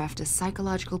to draft a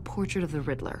psychological portrait of the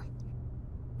Riddler.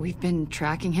 We've been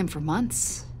tracking him for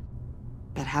months,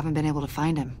 but haven't been able to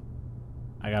find him.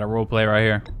 I got a role play right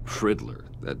here. Riddler,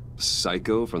 that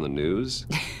psycho from the news?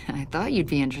 I thought you'd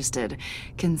be interested,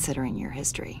 considering your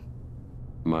history.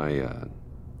 My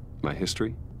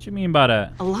history? What you mean by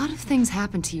that? A lot of things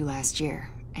happened to you last year,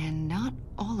 and not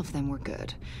all of them were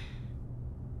good.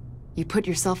 You put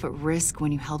yourself at risk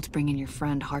when you helped bring in your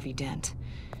friend Harvey Dent.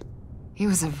 He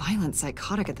was a violent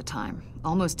psychotic at the time,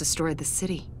 almost destroyed the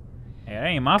city. Hey, that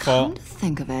ain't my Come fault. to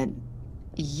think of it,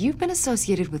 you've been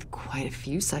associated with quite a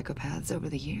few psychopaths over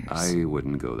the years. I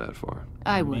wouldn't go that far.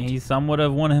 I would. He's somewhat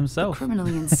of one himself.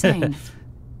 Criminally insane.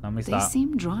 Let me They stop.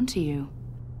 seem drawn to you.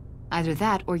 Either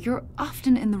that, or you're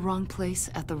often in the wrong place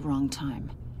at the wrong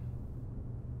time.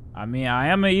 I mean, I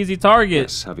am an easy target.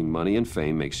 Yes, having money and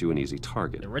fame makes you an easy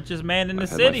target. The richest man in the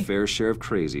I've had city. my fair share of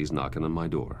crazies knocking on my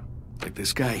door. Like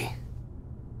this guy.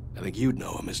 I think you'd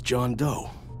know him as John Doe.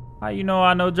 How you know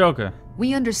I know Joker?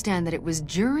 We understand that it was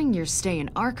during your stay in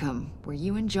Arkham where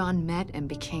you and John met and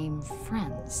became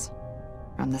friends.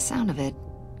 From the sound of it,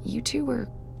 you two were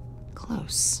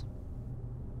close.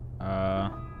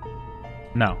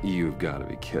 No. You've got to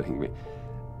be kidding me.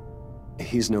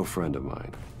 He's no friend of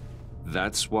mine.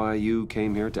 That's why you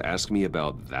came here to ask me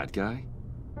about that guy?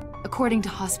 According to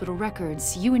hospital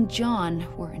records, you and John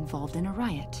were involved in a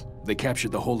riot. They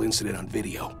captured the whole incident on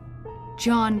video.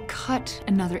 John cut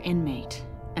another inmate,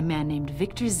 a man named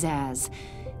Victor Zsasz.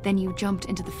 Then you jumped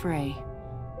into the fray.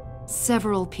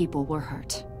 Several people were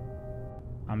hurt.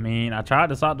 I mean, I tried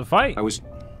to stop the fight. I was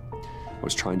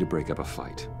trying to break up a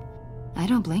fight. I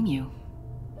don't blame you.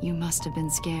 You must have been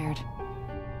scared.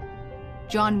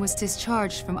 John was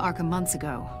discharged from Arkham months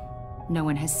ago. No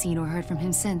one has seen or heard from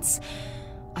him since.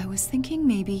 I was thinking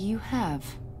maybe you have.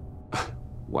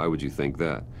 Why would you think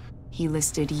that? He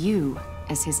listed you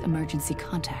as his emergency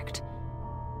contact.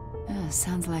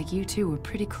 Sounds like you two were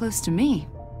pretty close to me.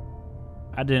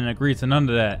 I didn't agree to none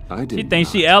of that. I did She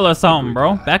thinks she L or something,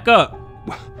 bro. Back up.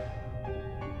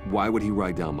 Why would he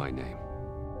write down my name?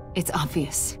 It's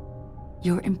obvious.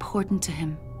 You're important to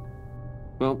him.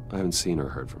 Well, I haven't seen or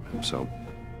heard from him, so...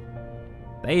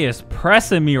 They is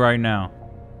pressing me right now.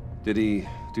 Did he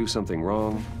do something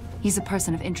wrong? He's a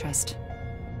person of interest.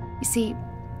 You see,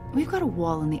 we've got a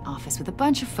wall in the office with a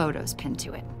bunch of photos pinned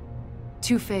to it.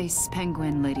 Two-Face,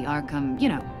 Penguin, Lady Arkham, you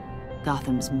know,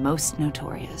 Gotham's most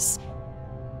notorious.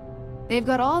 They've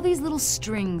got all these little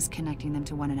strings connecting them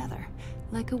to one another,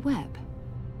 like a web.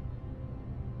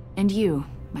 And you,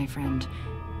 my friend,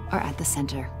 are at the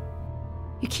center.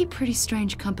 You keep pretty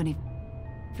strange company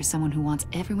for someone who wants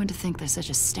everyone to think they're such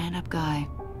a stand-up guy.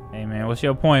 Hey man, what's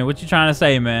your point? What you trying to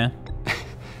say, man?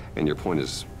 And your point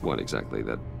is what exactly?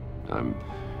 That I'm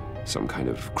some kind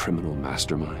of criminal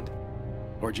mastermind?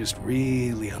 Or just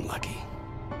really unlucky?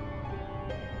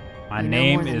 My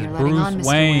name is Bruce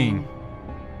Wayne.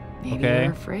 Maybe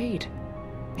you're afraid.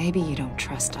 Maybe you don't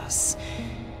trust us.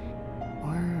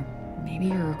 Or maybe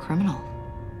you're a criminal,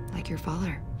 like your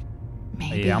father.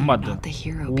 Maybe I'm you're about not the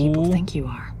hero people think you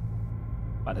are.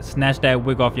 About to snatch that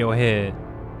wig off your head.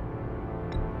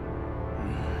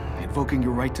 Invoking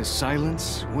your right to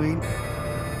silence, Wayne?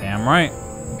 Damn right.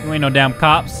 You ain't no damn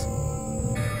cops.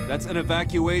 That's an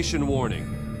evacuation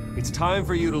warning. It's time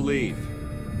for you to leave.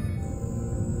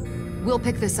 We'll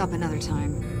pick this up another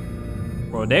time.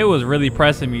 Bro, they was really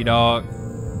pressing me, dog.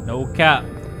 No cap.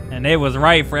 And they was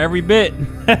right for every bit.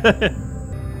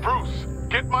 Bruce,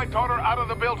 get my daughter out of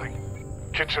the building.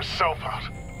 Get yourself out.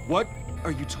 What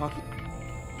are you talking?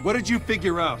 What did you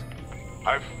figure out?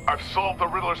 I've solved the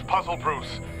Riddler's puzzle,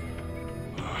 Bruce.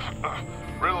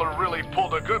 Riddler really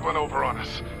pulled a good one over on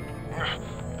us.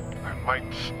 I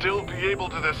might still be able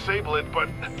to disable it, but...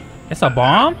 It's a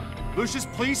bomb? Lucius,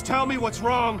 please tell me what's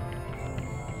wrong.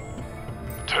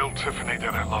 Tell Tiffany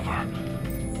that I love her.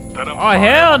 That I'm oh,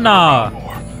 hell nah.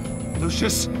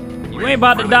 Lucius, you ain't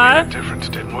about to die. Made a difference,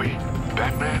 didn't we,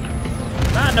 Batman?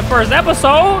 Not in the first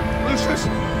episode. Lucius.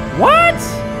 What?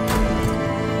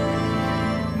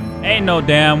 Ain't no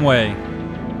damn way.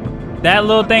 That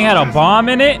little thing had a bomb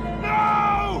in it?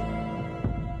 No!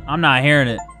 I'm not hearing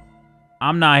it.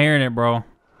 I'm not hearing it, bro.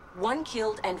 One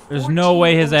killed and there's no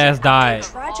way his ass died.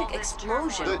 Tragic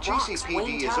explosion. The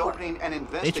GCPD is opening an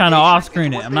investigation. They trying to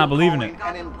off-screen it. I'm not believing it.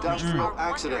 An industrial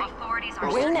accident.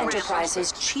 Wayne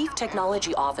Enterprises Chief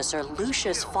Technology Officer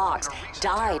Lucius Fox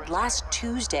died last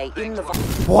Tuesday in the...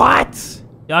 What?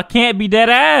 Y'all can't be dead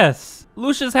ass.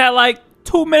 Lucius had like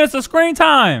 2 minutes of screen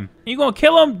time. You gonna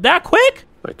kill him that quick?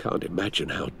 I can't imagine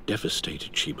how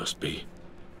devastated she must be.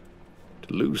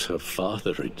 To lose her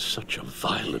father in such a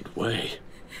violent way.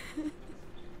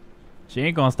 She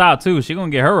ain't gonna stop too. She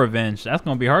gonna get her revenge. That's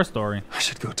gonna be her story. I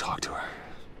should go talk to her.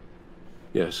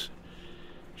 Yes.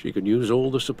 She can use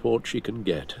all the support she can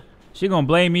get. She gonna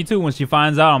blame me too when she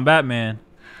finds out I'm Batman.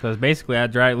 Because basically I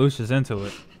dragged Lucius into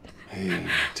it. Hey,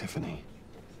 Tiffany.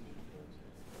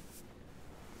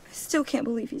 I still can't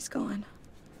believe he's gone.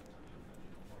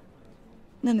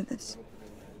 None of this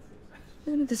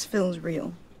feels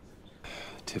real.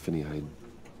 Tiffany,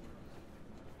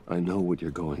 I know what you're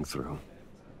going through.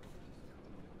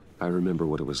 I remember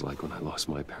what it was like when I lost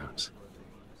my parents.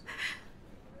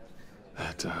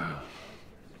 That,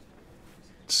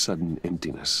 sudden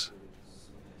emptiness.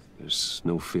 There's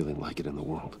no feeling like it in the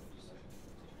world.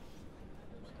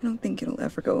 I don't think it'll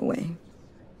ever go away.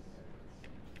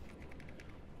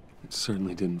 It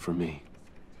certainly didn't for me.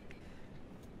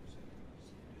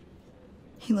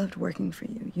 He loved working for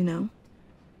you, you know?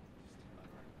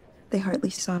 They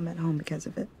hardly saw him at home because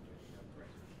of it.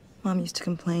 Mom used to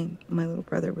complain my little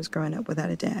brother was growing up without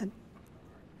a dad.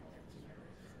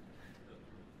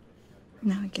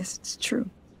 Now I guess it's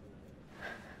true.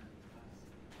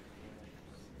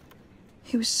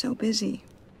 He was so busy.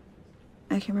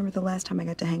 I can't remember the last time I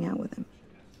got to hang out with him.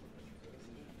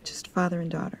 Just father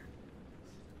and daughter.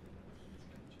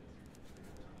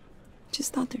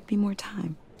 Just thought there'd be more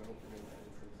time.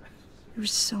 There were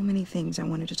so many things I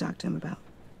wanted to talk to him about.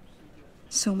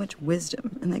 So much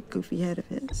wisdom in that goofy head of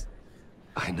his.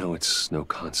 I know it's no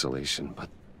consolation, but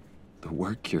the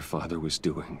work your father was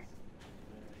doing,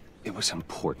 it was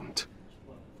important.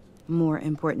 More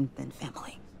important than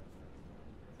family.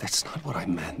 That's not what I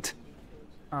meant.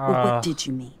 Well, what did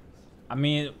you mean? I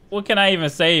mean, what can I even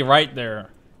say right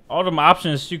there? All them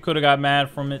options, she could have got mad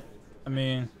from it. I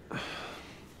mean...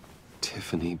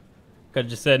 Tiffany... Could have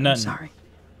just said nothing. I'm sorry.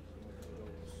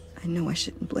 I know I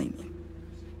shouldn't blame you.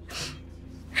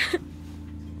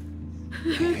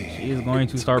 She's going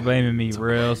to start blaming me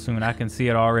real soon. I can see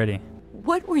it already.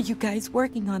 What were you guys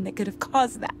working on that could have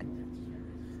caused that?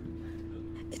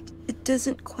 It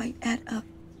doesn't quite add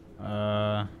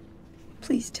up.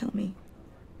 Please tell me.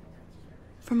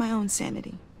 for my own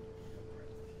sanity.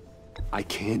 I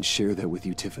can't share that with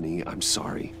you, Tiffany. I'm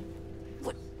sorry.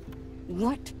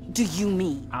 What do you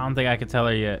mean? I don't think I can tell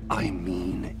her yet. I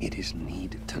mean, it is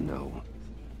need to know.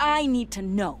 I need to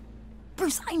know.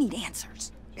 Bruce, I need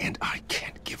answers. And I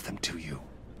can't give them to you.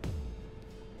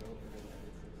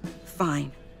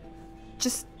 Fine.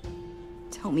 Just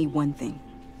tell me one thing.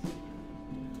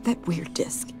 That weird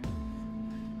disc.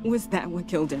 Was that what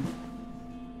killed him?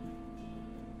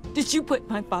 Did you put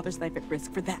my father's life at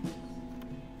risk for that?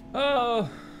 Oh.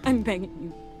 I'm begging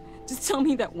you. Just tell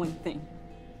me that one thing.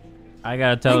 I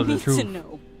gotta tell her the truth. I need to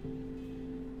know.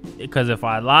 Because if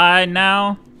I lie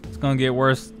now, it's gonna get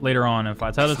worse later on. If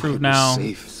I tell the truth now,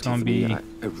 it's gonna be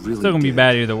still gonna be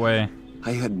bad either way.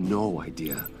 I had no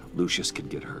idea Lucius could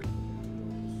get hurt.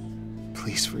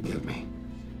 Please forgive me.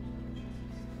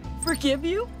 Forgive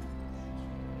you?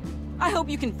 I hope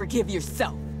you can forgive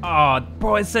yourself. Oh,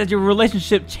 bro, it said your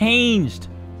relationship changed.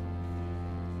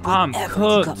 I'm Whatever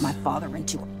cooked. you got my father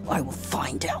into, I will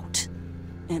find out.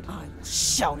 And I will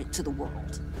shout it to the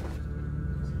world.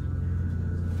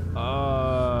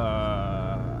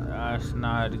 That's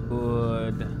not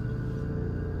good.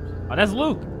 Oh, that's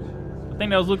Luke. I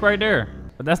think that was Luke right there.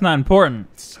 But that's not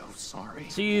important. So sorry.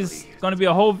 She's gonna be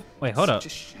a whole... Wait, hold up.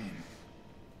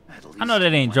 I know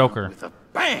that ain't Joker. With a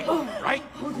bang, right?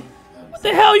 What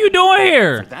the hell are you doing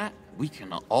here? For that, we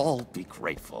can all be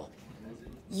grateful.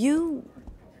 You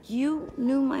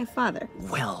knew my father.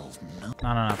 Well, no.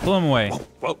 No. Pull him away.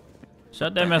 Whoa.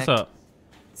 Shut that mess up.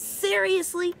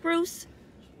 Seriously, Bruce?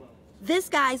 This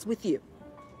guy's with you.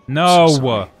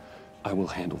 No. I will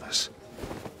handle this.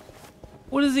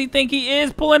 What does he think he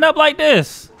is pulling up like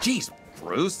this? Jeez,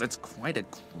 Bruce, that's quite a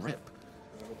grip.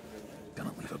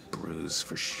 Gonna leave a bruise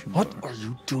for sure. What are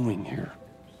you doing here?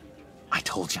 I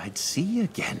told you I'd see you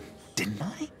again, didn't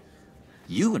I?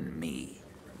 You and me,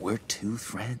 we're two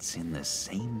threads in the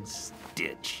same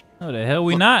stitch. No, the hell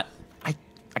we not.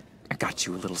 I got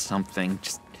you a little something,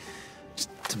 just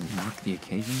to mark the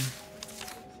occasion.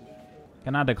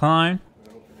 Can I decline?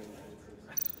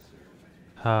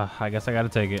 I guess I gotta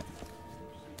take it.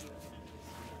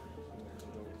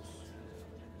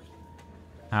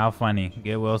 How funny.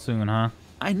 Get well soon, huh?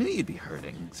 I knew you'd be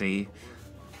hurting, see?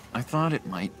 I thought it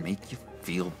might make you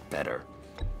feel better.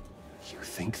 You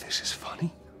think this is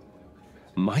funny?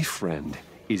 My friend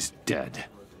is dead.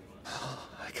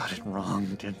 I got it wrong,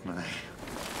 didn't I?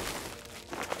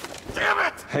 Damn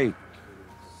it! Hey,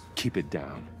 keep it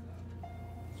down.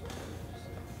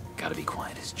 Gotta be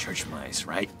quiet as church mice,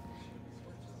 right?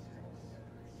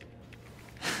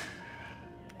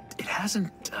 It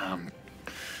hasn't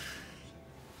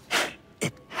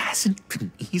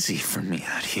been easy for me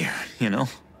out here, you know?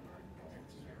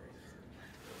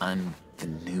 I'm the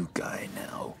new guy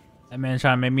now. That man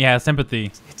trying to make me have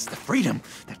sympathy. It's the freedom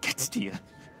that gets to you.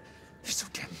 There's so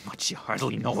damn much you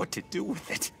hardly know what to do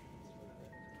with it.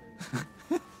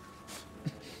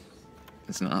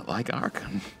 It's not like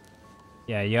Arkham.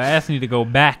 Yeah, your ass need to go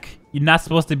back. You're not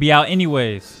supposed to be out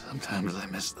anyways. Sometimes I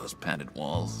miss those padded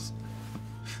walls.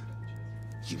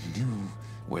 You knew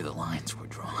where the lines were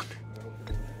drawn.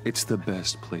 It's the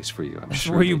best place for you, I'm That's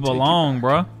sure. where you belong,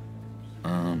 bro.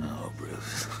 Oh no,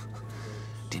 Bruce.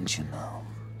 Didn't you know?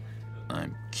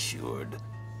 I'm cured.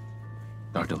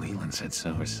 Dr. Leland said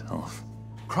so herself.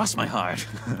 Cross my heart.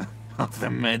 Off the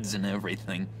meds and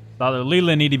everything. Dr.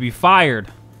 Leland need to be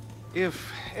fired.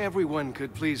 If everyone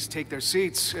could please take their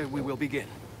seats, we will begin.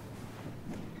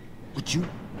 Would you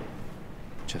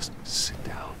just sit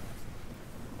down?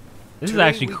 This is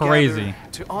actually crazy.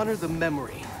 To honor the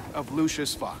memory of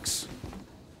Lucius Fox.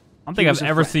 I don't think I've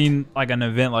ever seen like an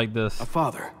event like this. A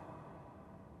father.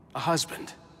 A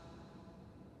husband.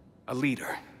 A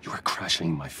leader. You are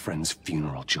crashing my friend's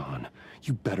funeral, John.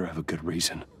 You better have a good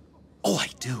reason. Oh, I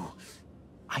do.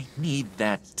 I need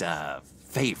that,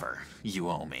 favor you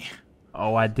owe me.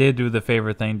 Oh, I did do the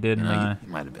favor thing, didn't I? You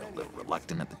might have been a little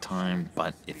reluctant at the time,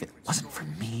 but if it wasn't for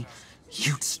me,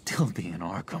 you'd still be in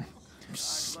Arkham.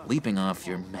 Sleeping off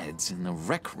your meds in the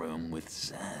rec room with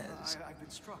Zaz.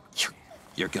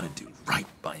 You're gonna do right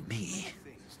by me,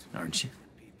 aren't you?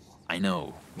 I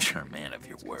know you're a man of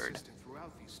your word.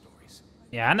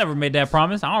 Yeah, I never made that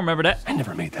promise. I don't remember that. I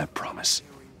never made that promise.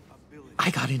 I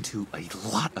got into a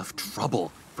lot of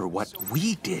trouble for what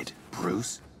we did,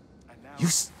 Bruce. You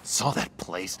saw that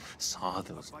place, saw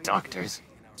those doctors.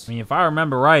 I mean, if I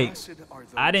remember right,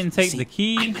 I didn't take the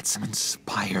key. I met some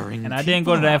inspiring and I didn't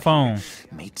go to that phone.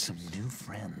 Made some new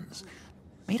friends.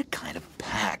 Made a kind of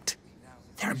pact.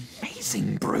 They're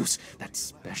amazing, Bruce. That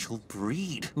special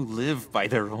breed who live by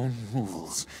their own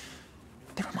rules.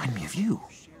 They remind me of you.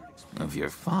 Of your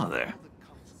father.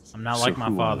 I'm not like my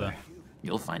father.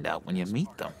 You'll find out when you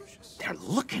meet them. They're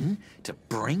looking to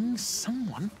bring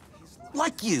someone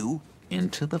like you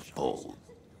into the fold.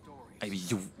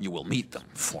 You will meet them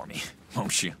for me,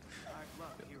 won't you?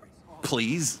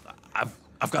 Please,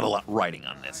 I've got a lot writing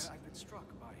on this.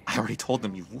 I already told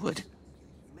them you would.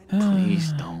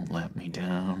 Please don't let me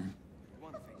down.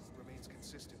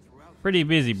 Pretty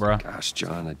busy, bro. Gosh,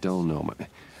 John, I don't know. My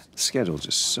schedule's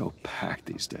just so packed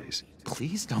these days.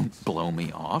 Please don't blow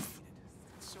me off.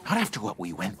 Not after what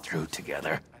we went through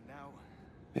together.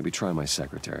 Maybe try my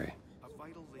secretary.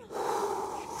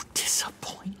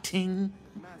 Disappointing.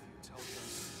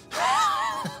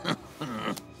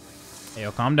 Hey,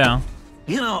 yo, calm down.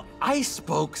 You know, I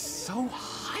spoke so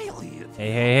highly of you.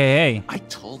 Hey. I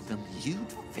told them you'd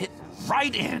fit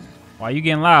right in. Why are you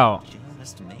getting loud?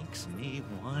 Just makes me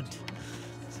want,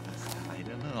 I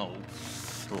don't know,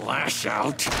 lash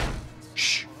out.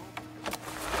 Shh.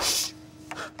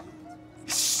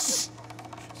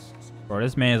 Bro,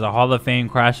 this man is a Hall of Fame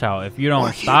crash out. If you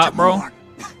don't stop, bro.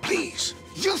 Please,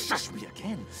 you shush me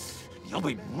again. You'll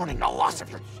be mourning the loss of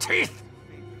your teeth.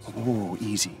 Oh,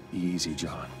 easy,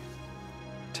 John.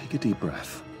 Take a deep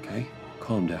breath, okay?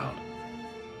 Calm down.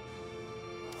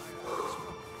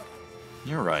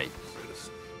 You're right.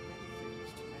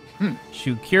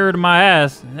 Shoot, cured my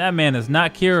ass. That man is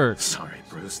not cured. Sorry,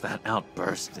 Bruce, that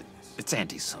outburst, it's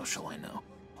antisocial, I know.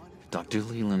 Dr.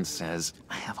 Leland says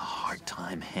I have a hard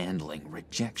time handling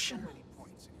rejection.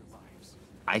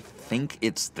 I think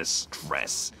it's the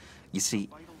stress. You see,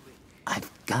 I've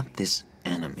got this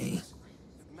enemy.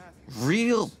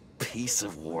 Real piece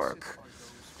of work.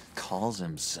 Calls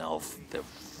himself the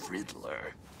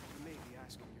Riddler.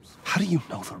 How do you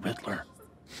know the Riddler?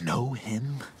 Know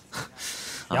him?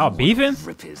 Y'all beefing?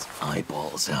 Rip his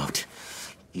eyeballs out.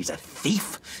 He's a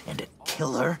thief and a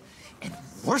killer, and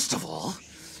worst of all,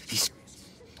 he's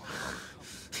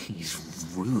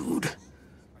rude.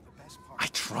 I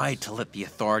tried to let the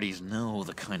authorities know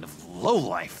the kind of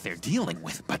lowlife they're dealing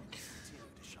with, but...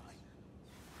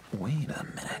 Wait a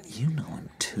minute, you know him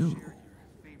too.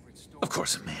 Of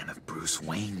course, a man of Bruce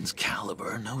Wayne's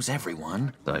caliber knows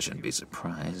everyone, so I shouldn't be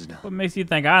surprised. What makes you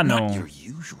think I know Not him? your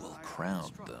usual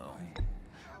crowd, though.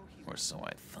 Or so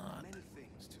I thought.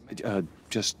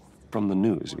 Just from the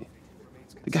news.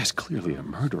 The guy's clearly a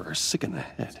murderer, sick in the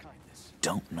head.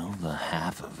 Don't know the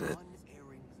half of it.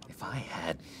 If I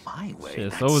had my way,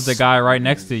 Shit, so was the guy right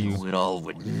next to you. It all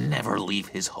would never leave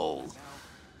his hole.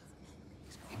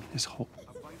 You mean his hole?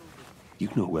 You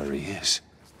know where he is.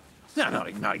 No,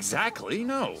 not exactly,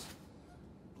 no.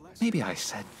 Maybe I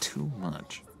said too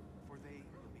much.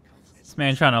 This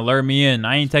man trying to lure me in.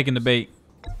 I ain't taking the bait.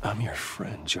 I'm your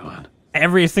friend, John.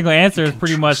 Every single answer is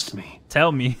pretty much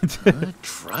tell me.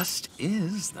 Trust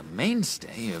is the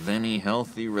mainstay of any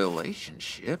healthy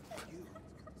relationship.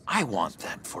 I want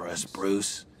that for us,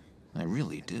 Bruce. I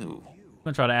really do. I'm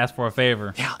gonna try to ask for a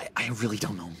favor. Yeah, I really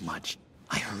don't know much.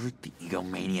 I heard the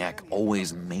egomaniac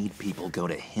always made people go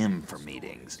to him for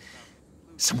meetings.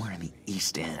 Somewhere in the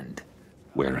East End.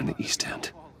 Where in the East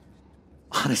End?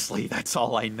 Honestly, that's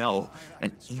all I know.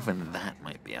 And even that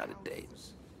might be out of date.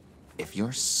 If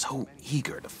you're so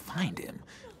eager to find him,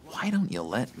 why don't you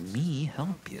let me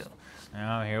help you?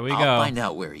 Oh, here we go. I'll find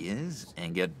out where he is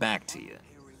and get back to you.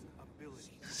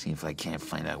 See if I can't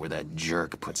find out where that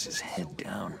jerk puts his head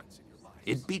down.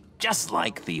 It'd be just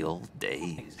like the old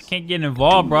days. I can't get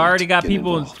involved, bro. I already got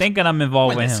people thinking I'm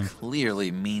involved When with this him. clearly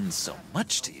means so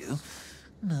much to you.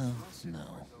 No.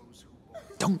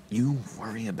 Don't you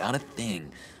worry about a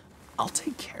thing. I'll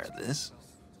take care of this.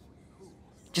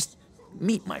 Just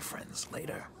meet my friends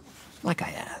later, like I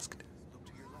asked.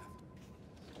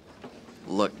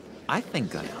 Look, I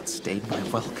think I outstayed my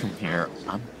welcome here.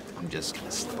 I'm just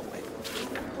gonna slip away.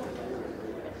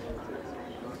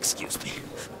 Excuse me.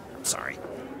 Sorry.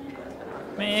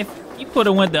 Man, if you could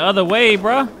have went the other way,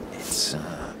 bro.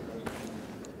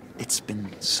 It's been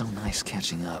so nice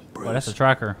catching up, Bruce. Oh, that's a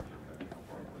tracker.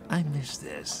 I miss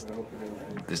this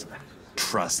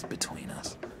trust between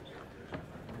us.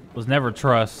 Was never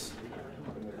trust.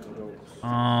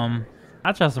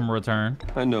 I trust him to return.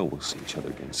 I know we'll see each other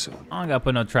again soon. I don't gotta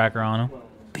put no tracker on him.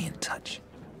 Be in touch.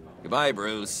 Goodbye,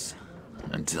 Bruce.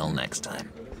 Until next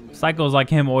time. Psychos like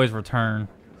him always return.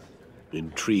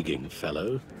 Intriguing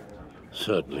fellow.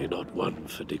 Certainly not one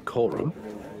for decorum.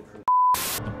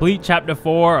 Complete chapter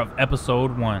 4 of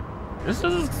episode 1. This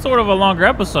is sort of a longer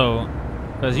episode,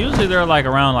 because usually they're like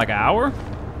around like an hour.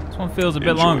 This one feels a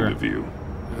bit longer. The view.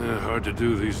 Hard to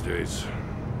do these days.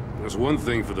 There's one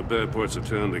thing for the bad parts of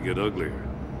town to get uglier.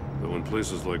 But when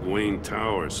places like Wayne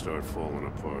Tower start falling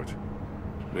apart,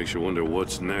 makes you wonder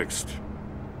what's next.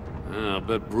 Yeah, I'll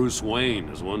bet Bruce Wayne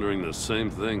is wondering the same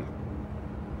thing.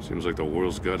 Seems like the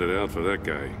world's got it out for that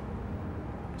guy.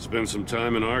 Spends some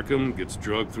time in Arkham, gets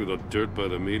drugged through the dirt by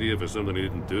the media for something he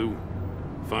didn't do.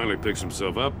 Finally picks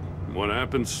himself up, and what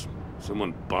happens?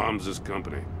 Someone bombs his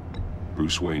company.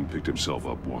 Bruce Wayne picked himself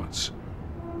up once.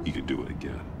 He could do it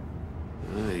again.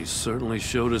 He certainly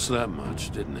showed us that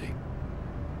much, didn't he?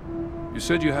 You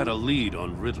said you had a lead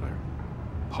on Riddler.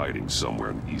 Hiding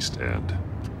somewhere in East End.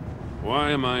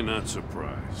 Why am I not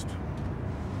surprised?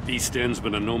 East End's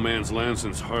been a no-man's land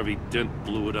since Harvey Dent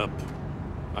blew it up.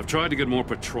 I've tried to get more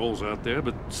patrols out there,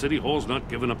 but City Hall's not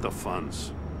giving up the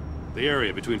funds. The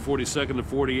area between 42nd and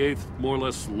 48th, more or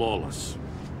less lawless.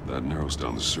 That narrows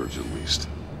down the search at least.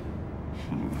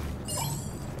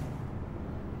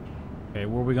 Okay,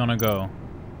 where are we gonna go?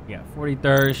 We got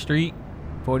 43rd Street,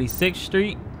 46th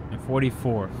Street, and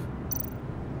 44th.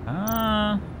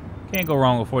 Can't go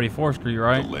wrong with 44th Street,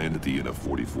 right? The land at the end of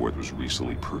 44th was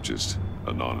recently purchased,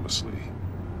 anonymously.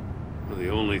 Well, the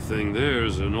only thing there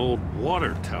is an old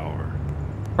water tower.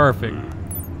 Perfect.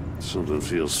 Something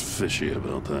feels fishy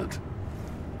about that.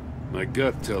 My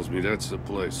gut tells me that's the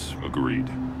place. Agreed.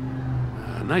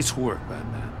 Nice work,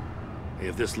 Batman. Hey,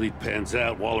 if this lead pans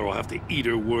out, Waller will have to eat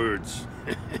her words.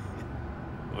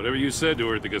 Whatever you said to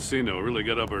her at the casino really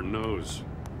got up her nose.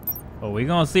 Well, we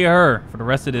gonna see her for the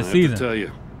rest of this season. I have to tell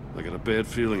you, I got a bad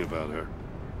feeling about her.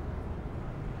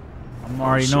 I'm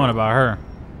already knowing about her.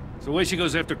 It's the way she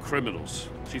goes after criminals.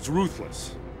 She's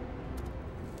ruthless.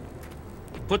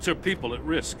 Puts her people at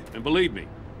risk. And believe me,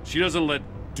 she doesn't let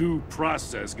due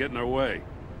process get in her way.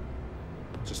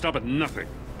 She'll stop at nothing,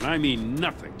 and I mean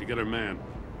nothing, to get her man.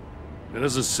 It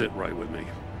doesn't sit right with me.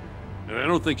 And I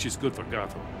don't think she's good for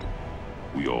Gotham.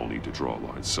 We all need to draw a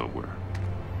line somewhere.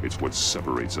 It's what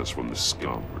separates us from the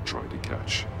scum we're trying to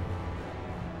catch.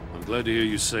 I'm glad to hear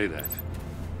you say that.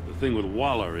 The thing with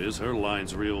Waller is her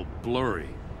line's real blurry.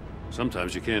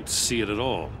 Sometimes you can't see it at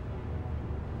all.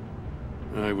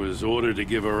 I was ordered to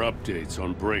give her updates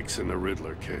on breaks in the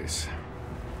Riddler case.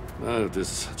 If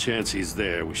there's a chance he's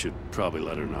there, we should probably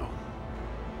let her know.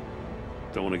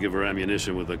 Don't want to give her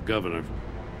ammunition with the governor.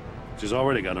 She's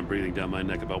already got him breathing down my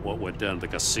neck about what went down at the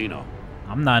casino.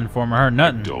 I'm not informing her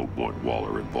nothing. I don't want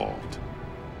Waller involved.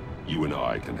 You and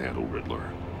I can handle Riddler.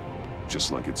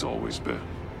 Just like it's always been.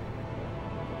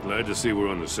 Glad to see we're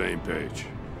on the same page.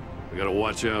 I gotta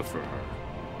watch out for her.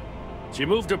 She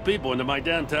moved her people into my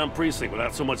downtown precinct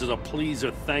without so much as a please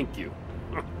or thank you.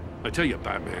 I tell you,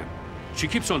 Batman, she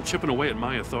keeps on chipping away at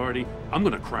my authority. I'm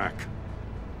gonna crack.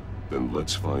 Then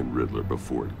let's find Riddler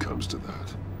before it comes to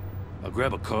that. I'll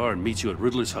grab a car and meet you at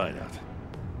Riddler's hideout.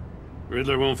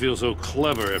 Riddler won't feel so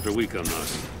clever after we come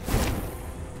knocking.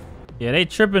 Yeah, they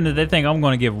tripping that they think I'm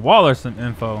gonna give Waller some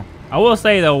info. I will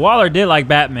say though, Waller did like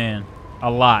Batman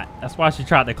a lot. That's why she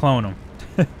tried to clone him.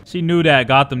 She knew that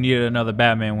Gotham needed another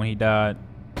Batman when he died.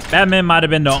 Batman might have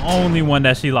been the only one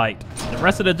that she liked. The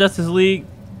rest of the Justice League,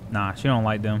 nah, she don't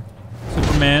like them.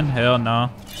 Superman, hell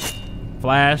no.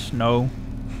 Flash, no.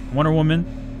 Wonder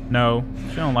Woman, no.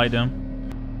 She don't like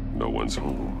them. No one's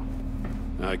home.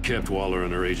 I kept Waller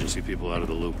and her agency people out of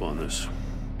the loop on this.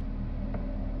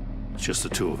 It's just the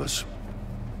two of us.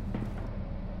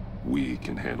 We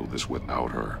can handle this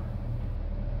without her.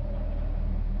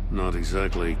 Not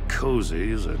exactly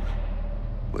cozy, is it?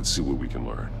 Let's see what we can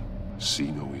learn. See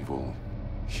no evil,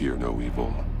 hear no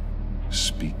evil,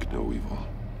 speak no evil.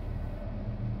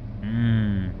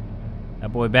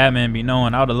 That boy Batman be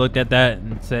knowing. I would have looked at that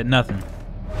and said nothing.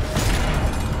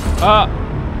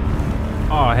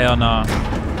 Oh, hell no.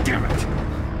 Damn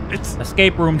it. It's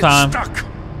escape room time. It's stuck.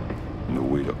 No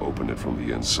way to open it from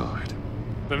the inside.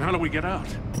 Then how do we get out?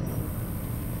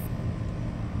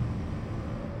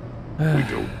 We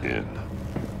go in.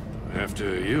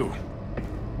 After you.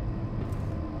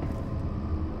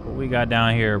 What we got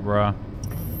down here, bruh?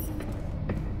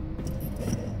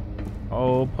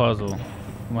 Oh, puzzle.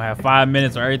 We're gonna have 5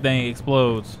 minutes or everything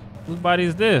explodes. Whose body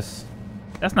is this?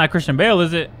 That's not Christian Bale,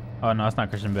 is it? Oh, no, it's not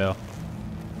Christian Bale.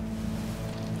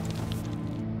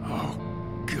 Oh,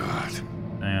 God.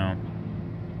 Damn.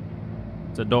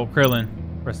 It's Adult Krillin.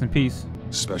 Rest in peace.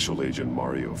 Special Agent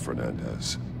Mario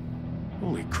Fernandez.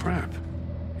 Holy crap.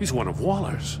 He's one of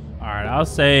Waller's. All right, I'll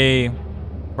say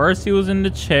first he was in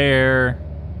the chair.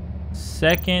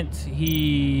 Second,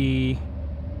 he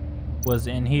was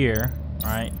in here.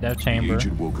 All right, that chamber. The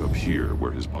agent woke up here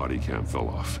where his body cam fell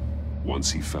off.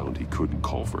 Once he found he couldn't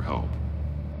call for help,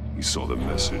 he saw the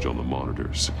message on the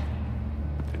monitors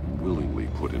and willingly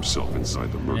put himself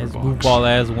inside the murder box. His goofball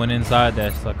ass went inside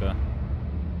that sucker.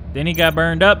 Then he got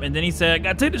burned up, and then he said, I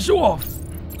gotta take the shoe off.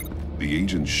 The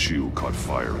agent's shoe caught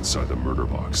fire inside the murder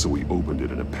box, so he opened it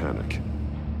in a panic.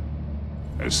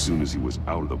 As soon as he was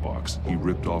out of the box, he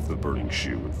ripped off the burning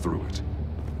shoe and threw it.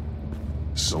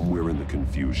 Somewhere in the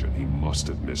confusion, he must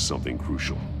have missed something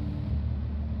crucial.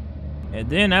 And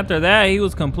then after that, he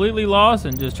was completely lost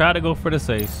and just tried to go for the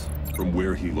safes. From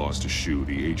where he lost a shoe,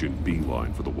 the agent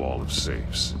beelined for the wall of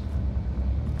safes.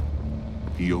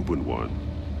 He opened one,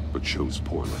 but chose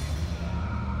poorly.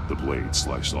 The blade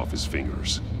sliced off his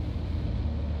fingers.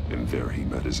 And there he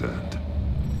met his end.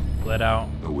 Let out.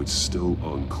 Though it's still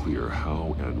unclear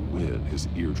how and when his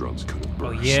eardrums could have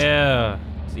burst. Oh yeah,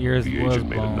 his ears The was agent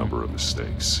made blown. a number of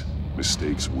mistakes.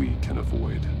 Mistakes we can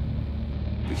avoid.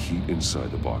 The heat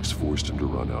inside the box forced him to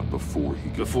run out before he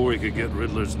could get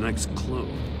Riddler's next clue.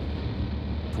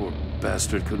 Poor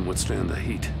bastard couldn't withstand the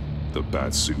heat. The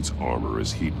Batsuit's armor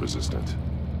is heat resistant.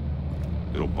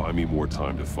 It'll buy me more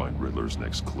time to find Riddler's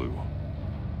next clue.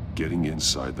 Getting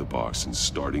inside the box and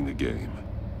starting the game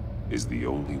is the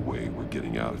only way we're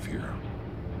getting out of here.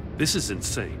 This is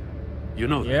insane. You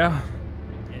know that. Yeah,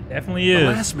 it definitely is. The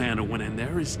last man who went in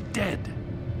there is dead.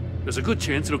 There's a good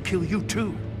chance it'll kill you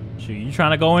too. Shoot, you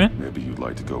trying to go in? Maybe you'd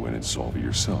like to go in and solve it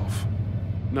yourself.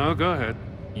 No, go ahead.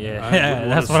 Yeah,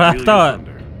 that's what I thought.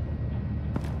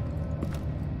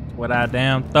 What I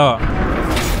damn thought.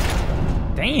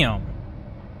 Damn.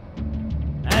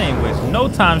 That ain't wasting no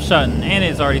time shutting, and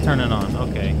it's already turning on.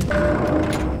 Okay.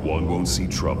 One won't see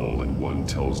trouble, and one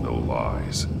tells no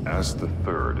lies. Ask the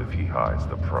third if he hides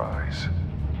the prize.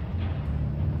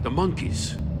 The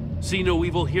monkeys. See no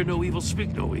evil, hear no evil,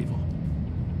 speak no evil.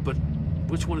 But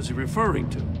which one is he referring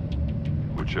to?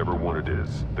 Whichever one it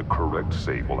is, the correct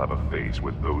safe will have a face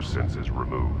with those senses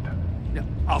removed. Yeah,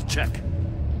 I'll check.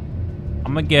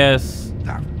 I'm gonna guess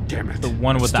damn it. The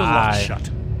one with the Still locked eye. shut.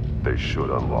 They should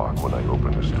unlock when I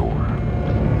open this door.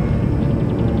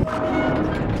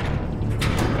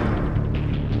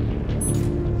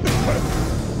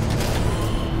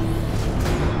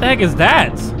 What the heck is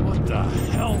that? What the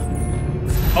hell?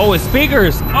 Oh, it's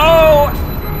speakers. Oh,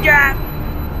 God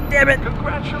damn it.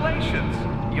 Congratulations.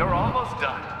 You're almost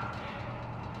done.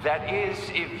 That is,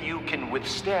 if you can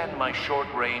withstand my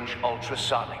short-range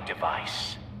ultrasonic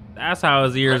device. That's how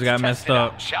his ears got messed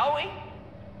up. Shall we?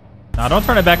 Now don't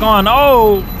turn it back on.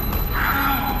 Oh,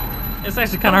 it's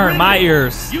actually kind of hurting my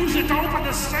ears. Use it to open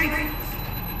the safe.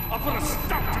 I'll put a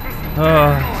stop to this.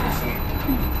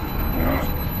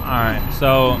 All right,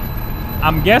 so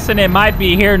I'm guessing it might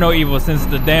be Hear No Evil since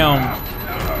the damn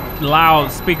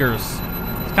loud speakers.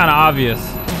 It's kind of obvious.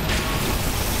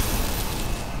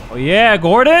 Oh yeah,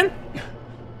 Gordon.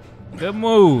 Good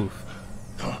move.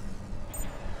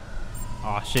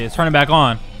 Oh shit, it's turning back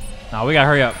on. Now we gotta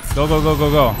hurry up. Go, go, go, go,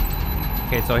 go.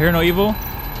 Okay, so Hear No Evil,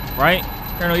 right?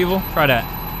 Hear No Evil, try that.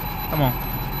 Come on,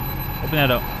 open that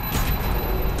up.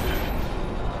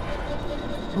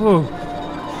 Whew.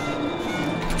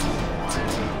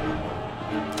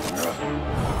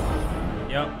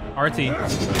 Yep, RT.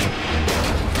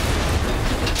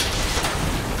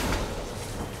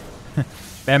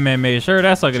 Batman made sure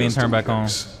that sucker didn't turn back on.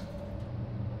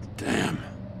 Damn.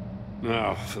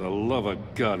 Now, for the love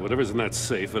of God, whatever's in that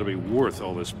safe better be worth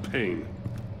all this pain.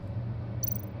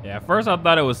 Yeah, at first I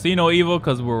thought it was See No Evil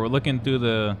because we were looking through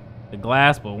the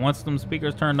glass, but once them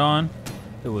speakers turned on,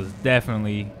 it was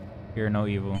definitely Hear No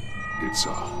Evil. It's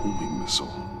a homing missile.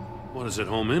 What does it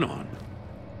home in on?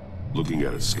 Looking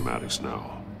at its schematics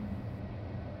now.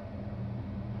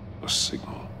 A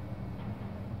signal.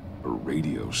 A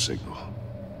radio signal.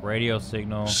 Radio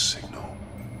signal. Signal.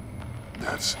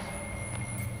 That's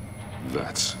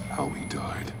how he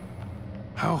died.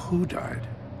 How who died?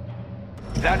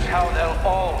 That's how they'll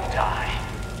all die.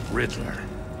 Riddler.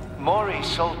 Maury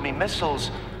sold me missiles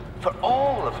for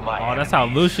all of my Oh, that's how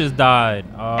Lucius died.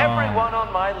 Everyone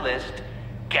on my list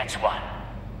gets one.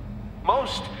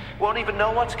 Most won't even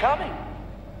know what's coming.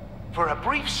 For a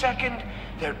brief second,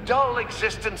 their dull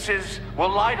existences will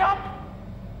light up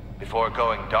before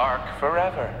going dark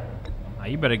forever. Now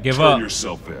you better give Turn up.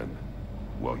 yourself in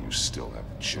while you still have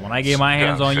a chance. When I get my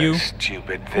hands on you.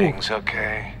 Stupid things,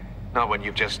 okay? Not when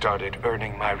you've just started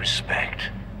earning my respect.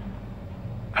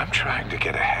 I'm trying to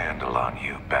get a handle on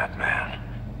you, Batman.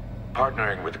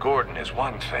 Partnering with Gordon is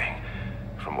one thing.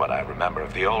 From what I remember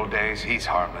of the old days, he's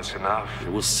harmless enough. Yeah,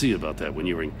 we'll see about that when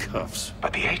you're in cuffs.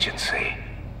 But the agency,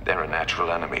 they're a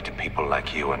natural enemy to people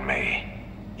like you and me.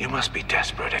 You must be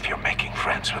desperate if you're making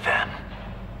friends with them.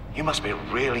 You must be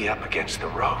really up against the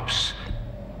ropes.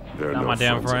 They're Not no my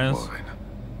damn friends. of mine.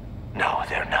 No,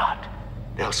 they're not.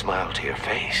 They'll smile to your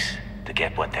face to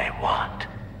get what they want.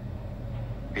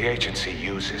 The agency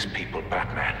uses people,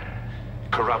 Batman.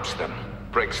 Corrupts them,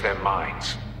 breaks their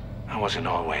minds. I wasn't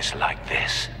always like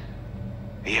this.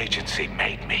 The agency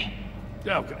made me.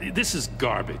 Oh, this is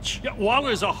garbage. Yeah,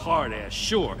 Waller's a hard ass,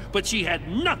 sure, but she had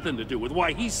nothing to do with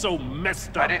why he's so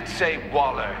messed up. I didn't say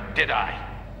Waller, did I?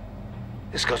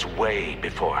 This goes way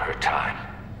before her time.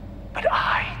 But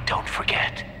I don't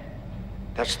forget.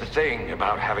 That's the thing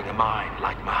about having a mind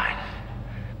like mine.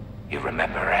 You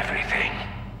remember everything.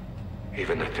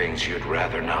 Even the things you'd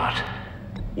rather not.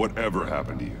 Whatever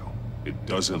happened to you, it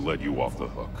doesn't let you off the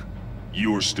hook.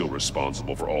 You're still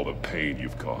responsible for all the pain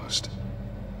you've caused.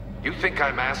 You think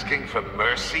I'm asking for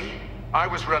mercy? I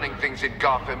was running things in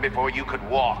Gotham before you could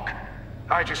walk.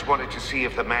 I just wanted to see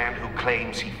if the man who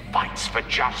claims he fights for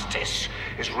justice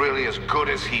is really as good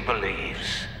as he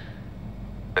believes.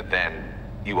 But then,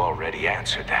 you already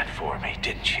answered that for me,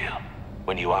 didn't you?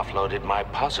 When you offloaded my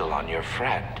puzzle on your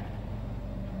friend.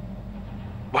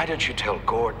 Why don't you tell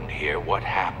Gordon here what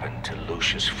happened to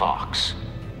Lucius Fox?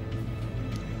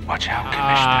 Watch out,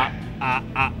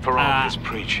 Commissioner. For all his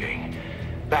preaching,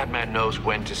 Batman knows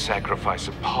when to sacrifice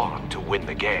a pawn to win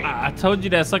the game. I told you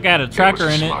that sucker had a tracker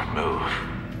in it. Smart move.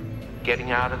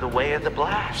 Getting out of the way of the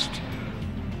blast.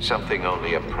 Something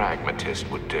only a pragmatist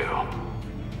would do.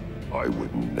 I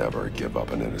would never give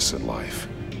up an innocent life.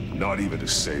 Not even to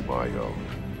save my own.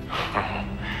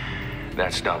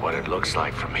 That's not what it looks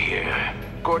like from here.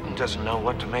 Gordon doesn't know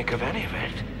what to make of any of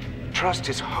it. Trust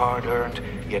is hard-earned,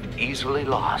 yet easily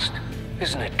lost.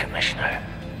 Isn't it, Commissioner?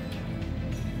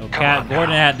 Cat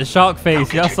Gordon had the shock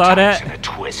face. Y'all saw that? In a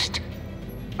twist.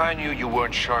 I knew you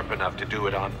weren't sharp enough to do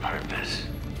it on purpose.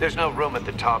 There's no room at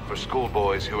the top for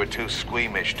schoolboys who are too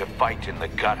squeamish to fight in the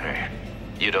gutter.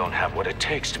 You don't have what it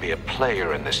takes to be a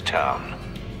player in this town.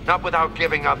 Not without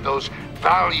giving up those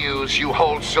values you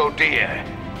hold so dear.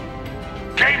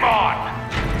 Game on!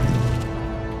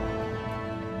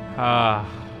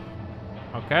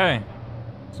 Okay.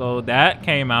 So that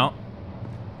came out.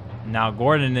 Now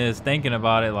Gordon is thinking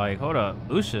about it like, hold up,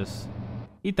 Lucius.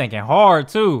 He thinking hard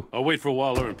too. I'll wait for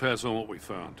Waller and pass on what we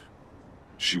found.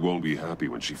 She won't be happy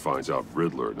when she finds out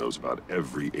Riddler knows about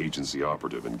every agency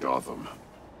operative in Gotham.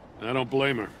 I don't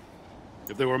blame her.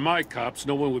 If they were my cops,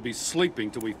 no one would be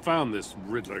sleeping till we found this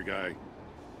Riddler guy.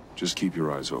 Just keep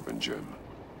your eyes open, Jim.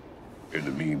 In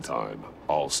the meantime,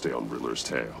 I'll stay on Riddler's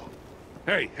tail.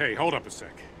 Hey, hold up a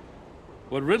sec.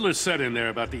 What Riddler said in there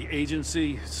about the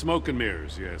agency, smoke and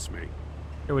mirrors, you ask me.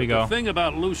 Here we go. The thing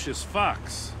about Lucius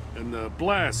Fox and the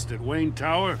blast at Wayne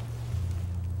Tower,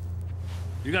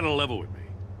 you gotta level with me.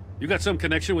 You got some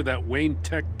connection with that Wayne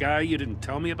Tech guy you didn't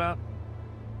tell me about?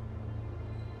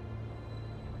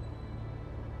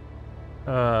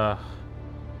 I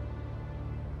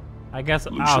guess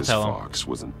Lucius I'll tell him. Fox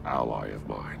was an ally of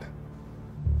mine.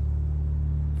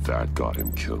 That got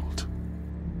him killed.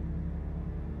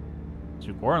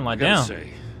 So Gordon, like, down. What's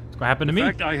gonna happen to me? The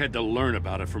fact I had to learn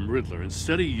about it from Riddler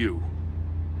instead of you,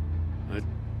 it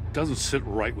doesn't sit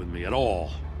right with me at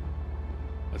all.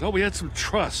 I thought we had some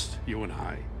trust, you and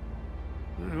I.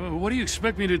 What do you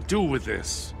expect me to do with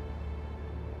this?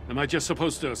 Am I just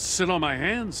supposed to sit on my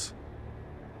hands?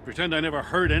 Pretend I never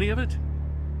heard any of it?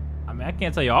 I mean, I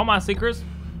can't tell you all my secrets.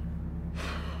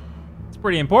 It's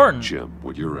pretty important. Jim,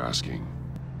 what you're asking,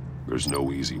 there's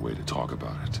no easy way to talk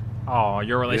about it. Oh,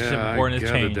 your relationship with Gordon has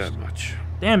changed. That much.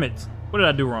 Damn it. What did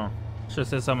I do wrong? Should have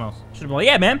said something else. Should have been like,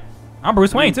 yeah, man. I'm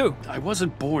Bruce Wayne, too. I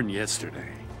wasn't born yesterday.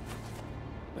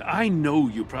 I know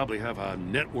you probably have a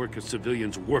network of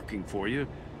civilians working for you.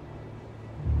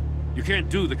 You can't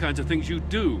do the kinds of things you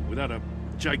do without a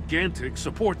gigantic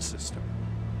support system.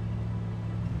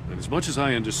 And as much as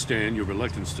I understand your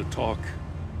reluctance to talk,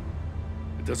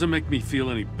 it doesn't make me feel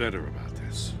any better about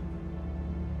this.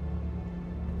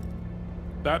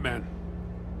 Batman.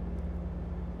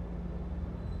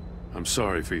 I'm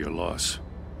sorry for your loss.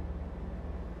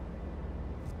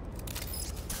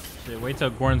 Shit, wait till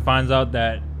Gordon finds out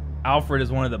that Alfred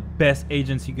is one of the best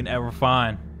agents you can ever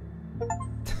find.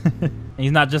 And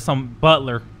he's not just some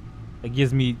butler that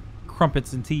gives me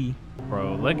crumpets and tea.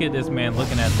 Bro, look at this man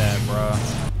looking at that, bro.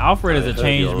 Alfred is a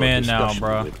changed man now,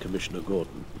 bro. With Commissioner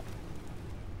Gordon.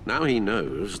 Now he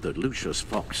knows that Lucius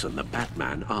Fox and the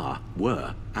Batman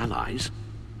were allies.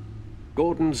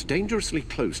 Gordon's dangerously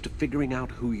close to figuring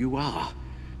out who you are.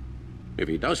 If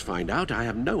he does find out, I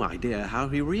have no idea how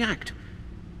he'll react.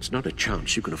 It's not a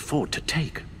chance you can afford to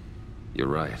take. You're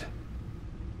right.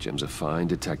 Jim's a fine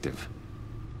detective.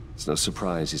 It's no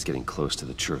surprise he's getting close to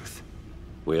the truth.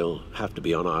 We'll have to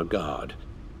be on our guard.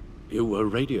 You were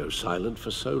radio silent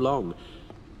for so long.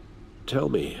 Tell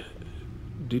me,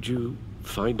 did you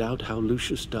find out how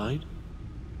Lucius died?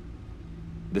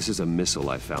 This is a missile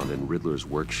I found in Riddler's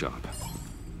workshop.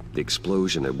 The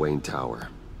explosion at Wayne Tower.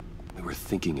 We were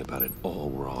thinking about it all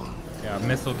wrong. Yeah, a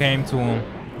missile came to him.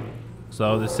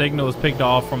 So the signal was picked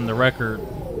off from the record,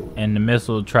 and the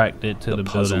missile tracked it to the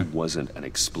puzzle building. Wasn't an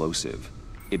explosive.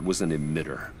 It was an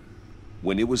emitter.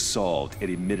 When it was solved, it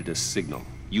emitted a signal.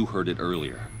 You heard it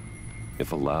earlier.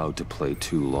 If allowed to play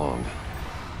too long,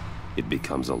 it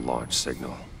becomes a launch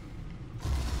signal.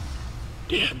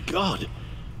 Dear God,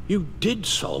 you did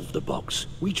solve the box.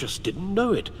 We just didn't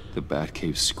know it. The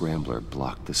Batcave scrambler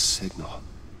blocked the signal.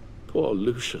 Poor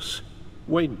Lucius.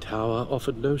 Wayne Tower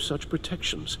offered no such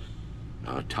protections.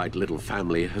 Our tight little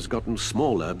family has gotten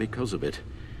smaller because of it.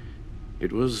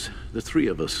 It was the three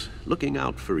of us looking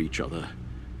out for each other.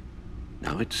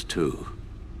 Now it's two.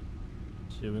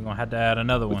 Shit, we're gonna have to add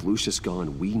another one. With Lucius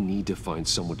gone, we need to find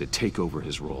someone to take over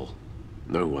his role.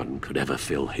 No one could ever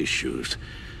fill his shoes.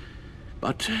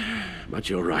 But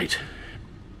you're right.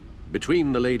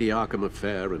 Between the Lady Arkham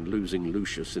affair and losing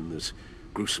Lucius in this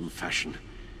gruesome fashion,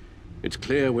 it's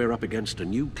clear we're up against a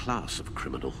new class of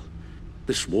criminal.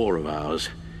 This war of ours,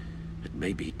 it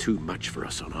may be too much for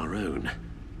us on our own.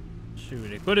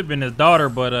 Shoot, it could have been his daughter,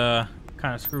 but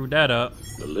kind of screwed that up.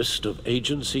 The list of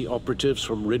agency operatives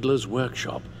from Riddler's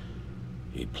workshop.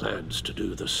 He plans to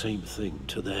do the same thing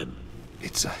to them.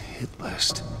 It's a hit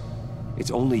list.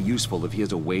 It's only useful if he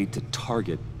has a way to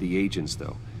target the agents,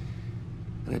 though.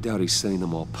 And I doubt he's sending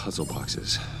them all puzzle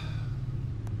boxes.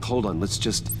 Hold on, let's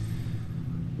just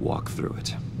walk through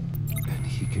it. And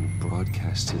he can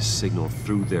broadcast his signal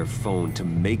through their phone to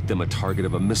make them a target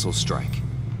of a missile strike.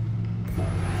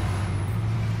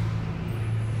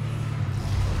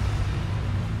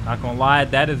 Not gonna lie,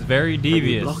 that is very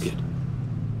devious. Block it.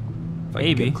 If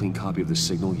I get a clean copy of the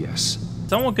signal, yes.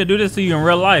 Someone could do this to you in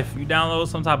real life. You download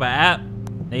some type of app,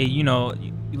 they, you know,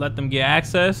 you let them get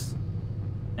access.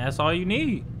 That's all you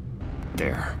need.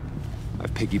 There.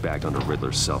 I've piggybacked on a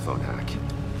Riddler's cell phone hack.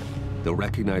 They'll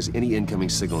recognize any incoming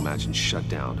signal match and shut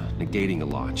down, negating a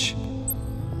launch.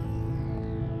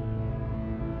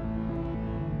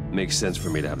 Makes sense for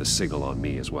me to have the signal on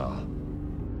me as well.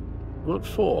 What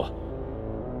for?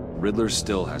 Riddler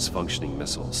still has functioning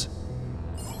missiles.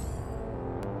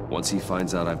 Once he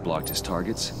finds out I've blocked his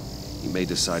targets, he may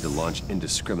decide to launch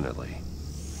indiscriminately.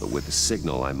 But with the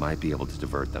signal, I might be able to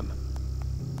divert them.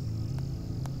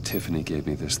 Tiffany gave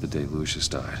me this the day Lucius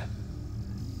died.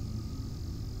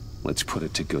 Let's put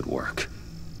it to good work.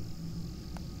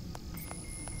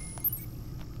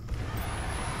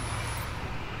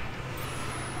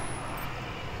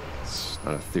 It's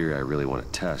not a theory I really want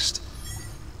to test.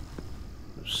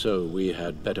 So we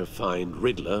had better find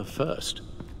Riddler first.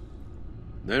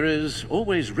 There is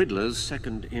always Riddler's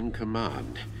second in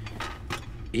command.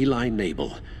 Eli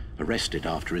Nabel, arrested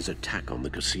after his attack on the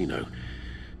casino.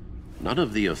 None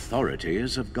of the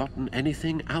authorities have gotten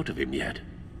anything out of him yet.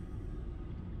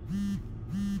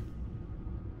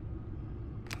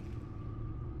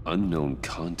 Unknown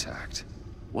contact.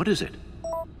 What is it?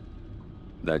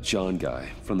 That John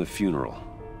guy from the funeral,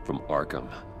 from Arkham.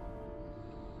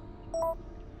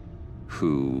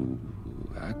 Who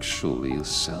actually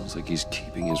sounds like he's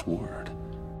keeping his word.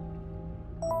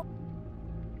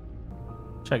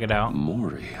 Check it out.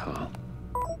 Maury, huh?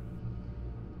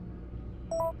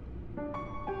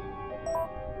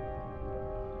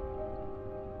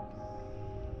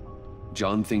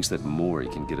 John thinks that Maury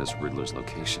can get us Riddler's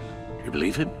location. You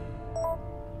believe him?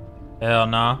 Hell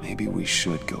nah. Maybe we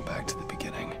should go back to the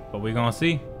beginning. But we're gonna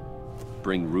see.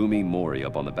 Bring Rumi Maury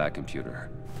up on the back computer.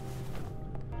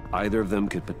 Either of them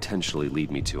could potentially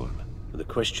lead me to him. The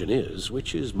question is,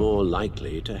 which is more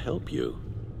likely to help you?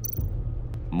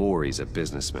 Maury's a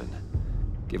businessman.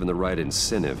 Given the right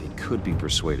incentive, he could be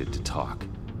persuaded to talk.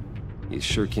 He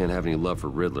sure can't have any love for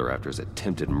Riddler after his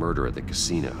attempted murder at the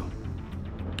casino.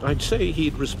 I'd say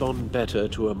he'd respond better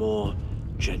to a more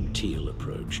genteel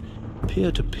approach,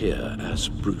 peer-to-peer as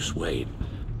Bruce Wayne.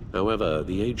 However,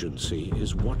 the agency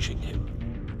is watching him.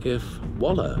 If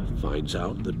Waller finds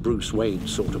out that Bruce Wayne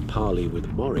sought a parley with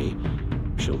Maury,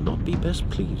 she'll not be best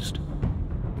pleased.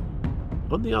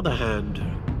 On the other hand,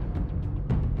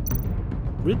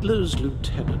 Riddler's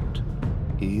lieutenant,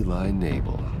 Eli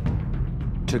Nabel,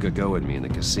 took a go at me in the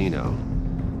casino.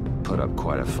 Put up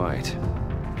quite a fight.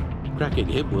 Cracking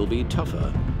him will be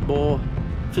tougher, more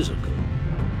physical.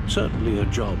 Certainly a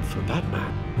job for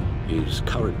Batman. He's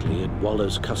currently in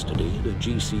Waller's custody in a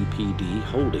GCPD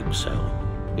holding cell.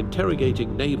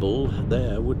 Interrogating Nabel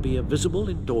there would be a visible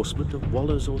endorsement of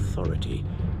Waller's authority.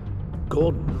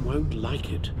 Gordon won't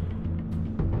like it.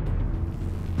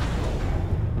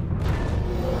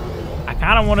 I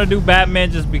kind of want to do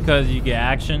Batman just because you get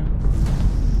action,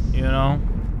 you know?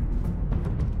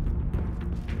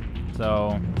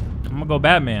 So, I'm gonna go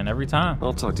Batman every time.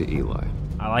 I'll talk to Eli.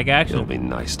 I like action. It'll be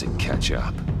nice to catch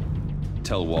up.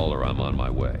 Tell Waller I'm on my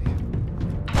way.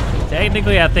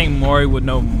 Technically, I think Maury would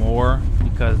know more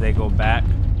because they go back,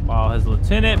 while his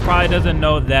lieutenant probably doesn't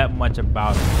know that much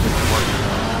about it.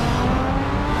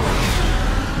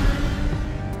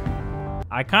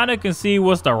 I kind of can see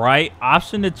what's the right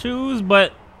option to choose,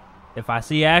 but if I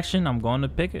see action, I'm going to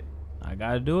pick it. I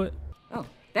gotta do it. Oh,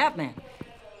 Batman.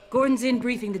 Gordon's in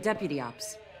briefing the deputy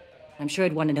ops. I'm sure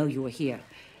I'd want to know you were here.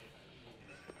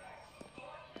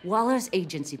 Waller's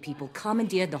agency people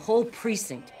commandeered the whole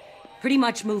precinct. Pretty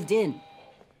much moved in.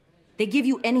 They give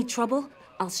you any trouble,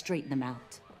 I'll straighten them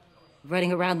out.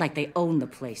 Running around like they own the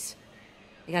place.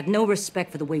 They got no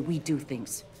respect for the way we do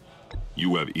things.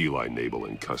 You have Eli Nabel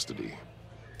in custody.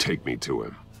 Take me to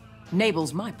him.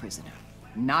 Nabel's my prisoner,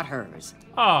 not hers.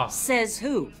 Oh. Says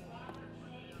who?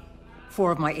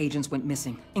 4 of my agents went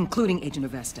missing, including Agent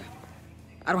Avesta.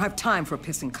 I don't have time for a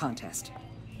pissing contest.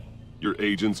 Your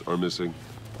agents are missing?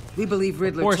 We believe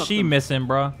Riddler Or took she them. missing,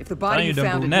 bro. If the body you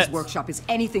found in his workshop is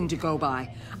anything to go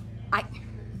by,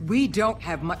 we don't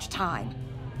have much time.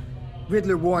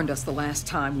 Riddler warned us the last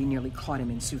time we nearly caught him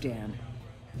in Sudan.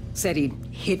 Said he'd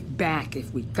hit back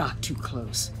if we got too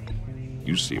close.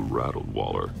 You seem rattled,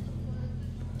 Waller.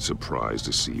 Surprised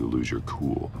to see you lose your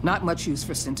cool. Not much use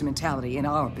for sentimentality in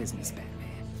our business, Batman.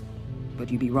 But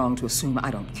you'd be wrong to assume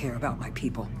I don't care about my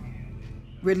people.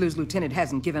 Riddler's lieutenant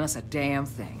hasn't given us a damn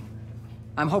thing.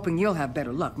 I'm hoping you'll have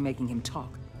better luck making him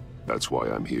talk. That's why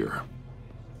I'm here.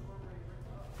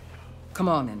 Come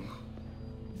on, then.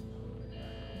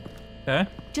 Okay.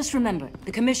 Just remember,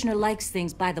 the commissioner likes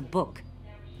things by the book.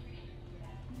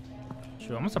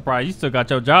 Sure, I'm surprised you still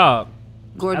got your job.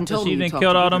 Gordon After told she me done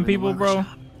killed all them people, bro.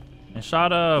 And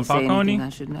shot You say Falcone. anything I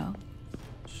should know?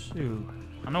 Shoot.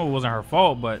 I know it wasn't her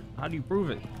fault, but how do you prove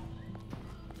it?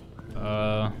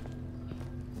 Not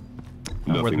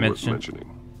Nothing worth mentioning.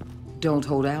 Don't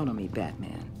hold out on me,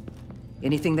 Batman.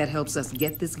 Anything that helps us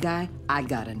get this guy, I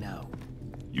gotta know.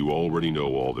 You already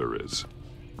know all there is.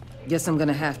 Guess I'm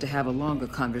gonna have to have a longer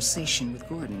conversation with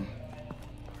Gordon.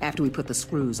 After we put the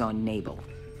screws on Nabel.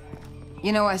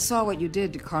 You know, I saw what you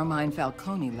did to Carmine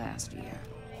Falcone last year.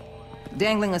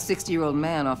 Dangling a 60-year-old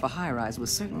man off a high-rise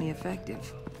was certainly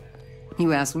effective.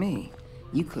 You ask me,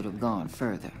 you could have gone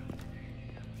further.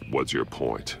 What's your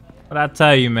point? But I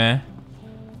tell you, man.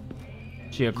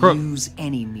 She a crook. Use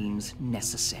any means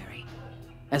necessary.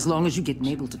 As long as you get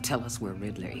Nabel to tell us where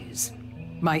Riddler is.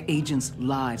 My agents'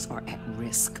 lives are at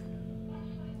risk.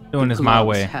 Doing this my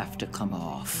way. Have to come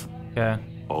off. Okay.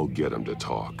 I'll get him to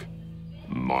talk.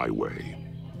 My way,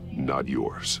 not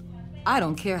yours. I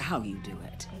don't care how you do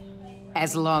it.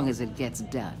 As long as it gets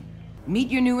done. Meet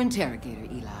your new interrogator,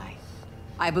 Eli.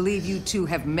 I believe you two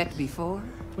have met before.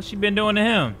 What's she been doing to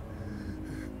him?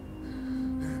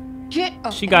 Get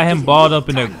up. She got him balled up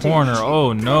in the corner.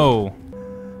 Oh no.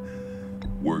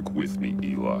 Work with me,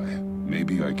 Eli.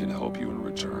 Maybe I can help you in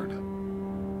return.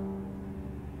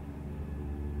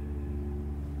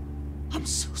 I'm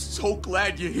so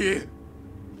glad you're here.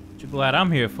 What you glad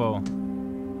I'm here for?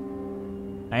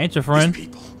 I ain't your friend. These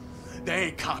people, they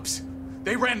ain't cops.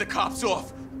 They ran the cops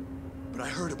off. But I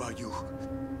heard about you.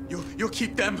 You'll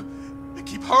keep them and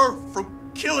keep her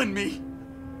from killing me.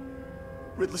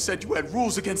 Riddler said you had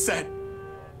rules against that.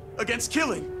 Against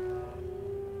killing.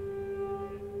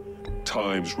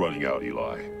 Time's running out,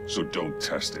 Eli, so don't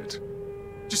test it.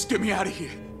 Just get me out of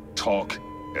here. Talk,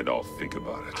 and I'll think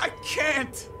about it. I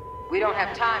can't. We don't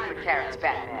have time for carrots,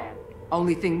 Batman.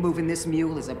 Only thing moving this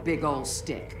mule is a big old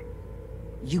stick.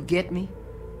 You get me?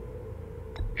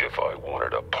 If I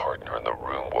wanted a partner in the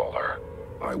room, Waller,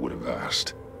 I would have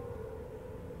asked.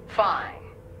 Fine.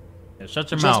 Yeah,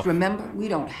 shut your Just mouth. remember, we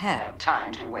don't have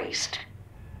time to waste.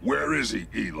 Where is he,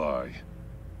 Eli?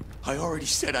 I already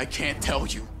said I can't tell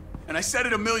you. And I said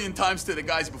it 1,000,000 times to the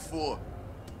guys before.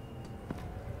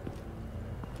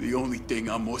 The only thing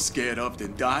I'm more scared of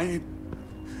than dying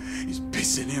is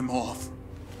pissing him off.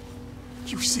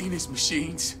 You've seen his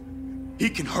machines. He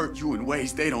can hurt you in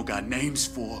ways they don't got names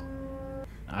for.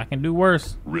 I can do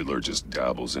worse. Riddler just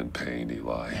dabbles in pain,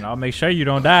 Eli. And I'll make sure you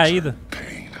don't die either.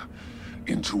 Pain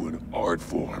into an art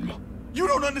form. You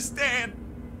don't understand.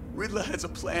 Riddler has a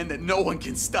plan that no one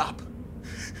can stop.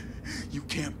 You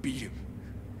can't beat him.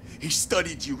 He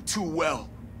studied you too well.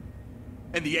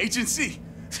 And the agency,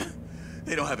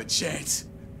 they don't have a chance.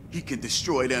 He can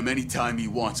destroy them anytime he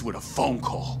wants with a phone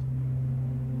call.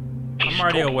 I'm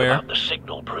already aware. About the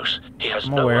signal, Bruce. He has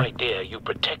no idea you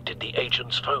protected the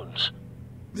agent's phones.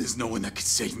 There's no one that can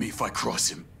save me if I cross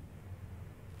him.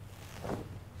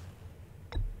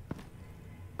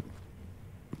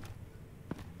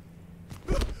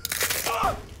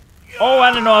 Oh,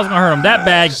 I didn't know I was gonna hurt him that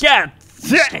bad. God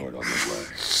dang.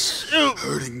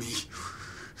 Hurting me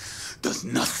does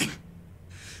nothing.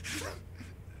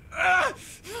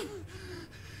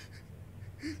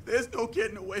 There's no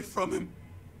getting away from him.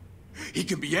 He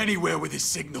can be anywhere with his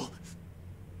signal.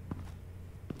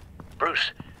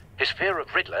 Bruce, his fear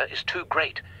of Riddler is too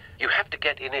great. You have to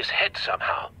get in his head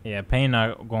somehow. Yeah, pain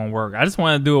not gonna work. I just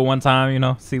wanted to do it one time, you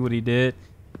know, see what he did.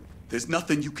 There's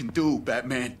nothing you can do,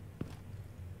 Batman.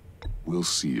 We'll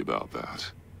see about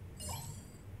that.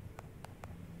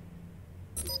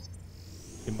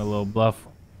 Give him a little bluff.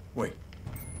 Wait,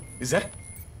 is that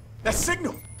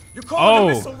signal? You're calling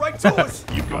the missile right to us.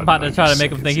 I'm about to try to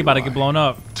make him think he about to get blown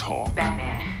up. Talk.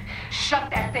 Batman, shut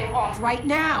that thing off right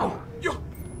now.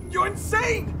 You're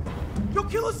insane. You'll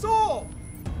kill us all.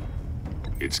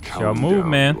 It's Your counting move, down,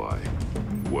 man. Eli.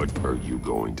 What are you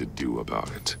going to do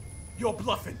about it? You're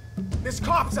bluffing. There's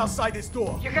cops outside this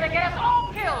door. You're gonna get us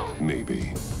all killed.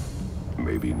 Maybe.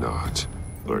 Maybe not.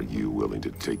 Are you willing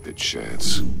to take the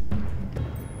chance?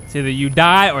 It's either you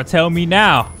die or tell me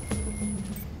now.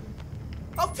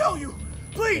 I'll tell you.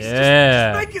 Please,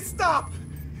 Yeah. just make it stop.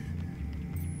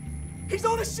 He's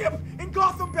on a ship in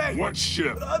Gotham Bay. What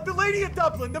ship? The Lady of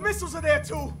Dublin. The missiles are there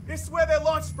too. It's where they're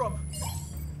launched from.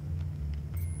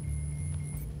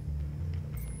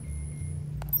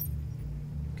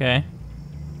 Okay.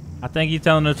 I think he's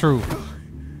telling the truth.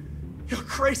 You're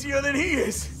crazier than he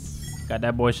is. Got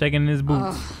that boy shaking in his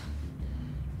boots.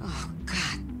 Oh,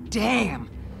 God damn.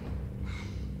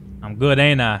 I'm good,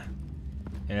 ain't I?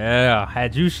 Yeah,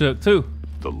 had you shook too.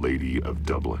 The Lady of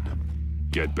Dublin.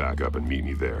 Get back up and meet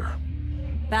me there.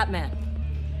 Batman.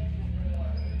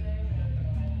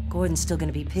 Gordon's still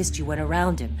gonna be pissed you went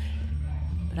around him.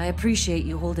 But I appreciate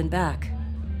you holding back.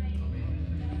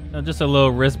 No, just a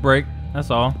little wrist break, that's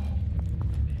all.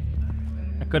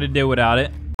 I could have did without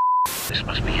it. This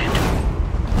must be it.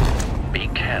 Be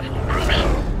careful, Bruce.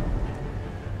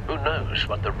 Who knows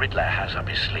what the Riddler has up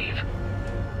his sleeve?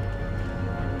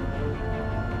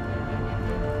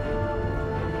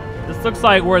 This looks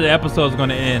like where the episode's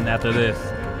gonna end after this.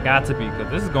 Got to be, because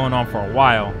this is going on for a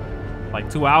while. Like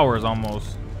 2 hours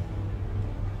almost.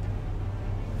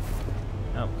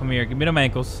 Oh, come here, give me them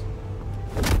ankles.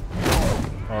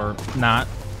 Or not.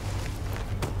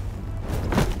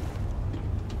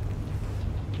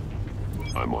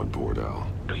 I'm on board, Al.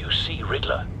 Do you see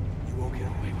Riddler? You won't get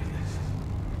away with this.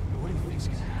 What do you think's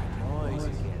gonna happen?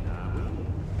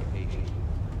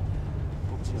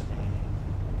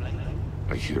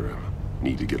 I hear him.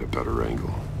 Need to get a better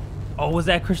angle. Oh, was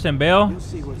that Christian Bale? You'll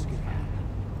see what's gonna happen.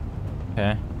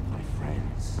 Okay. My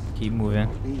friends. Keep moving.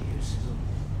 I'll be here soon.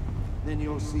 Then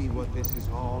you'll see what this is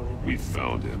all in. We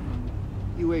found him.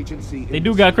 You agency. They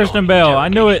do got Christian Bale. I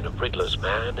knew it. The Riddler's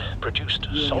man produced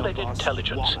solid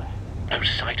intelligence. No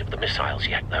sight of the missiles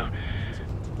yet, though.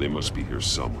 They must be here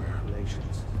somewhere.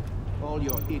 All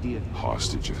your idiot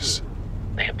Hostages.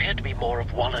 They appear to be more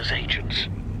of Waller's agents.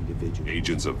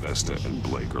 Agents of Vesta and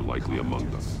Blake are likely among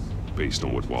them, based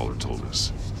on what Waller told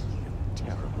us.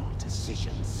 terrible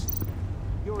decisions.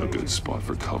 A good spot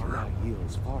for cover.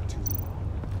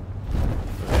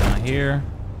 Down here.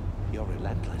 You're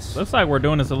relentless. Looks like we're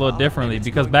doing this a little differently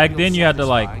because back then you had to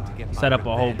like set up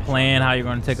a whole plan how you're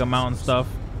going to take them out and stuff.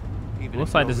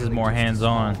 Looks like this is more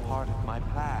hands-on.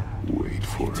 Wait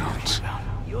for it.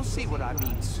 You'll see what I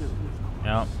mean soon.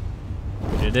 Yep.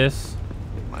 Do this.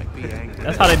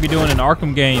 That's how they be doing in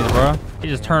Arkham games, bro. They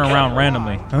just turn around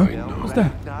randomly. Huh? What's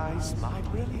that?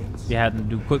 You had to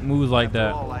do quick moves like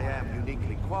that. All I am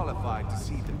uniquely qualified to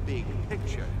see the big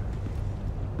picture.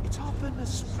 It's often a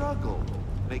struggle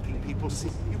making people see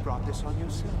you brought this on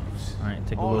yourselves. All right,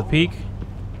 take a little peek.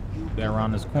 Get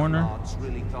around this corner.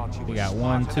 We got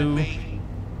 1, 2.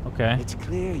 Okay. It's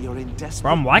clear you're in desperate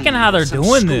Bro, I'm liking how they're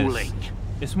doing this.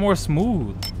 It's more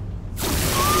smooth.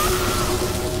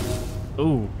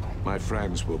 Ooh. My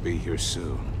friends will be here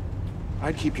soon.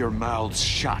 I'd keep your mouths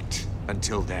shut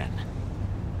until then.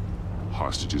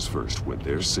 Hostages first. When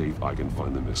they're safe, I can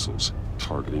find the missiles.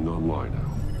 Targeting online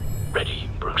now. Ready,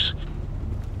 Bruce.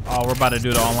 Oh, we're about to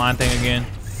do the online thing again.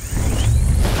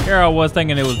 Here I was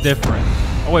thinking it was different.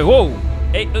 Oh, wait, whoa.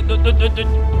 Hey,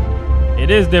 it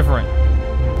is different.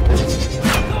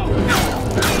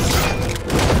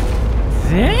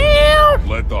 Damn.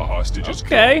 Let the hostages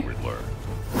go, Riddler.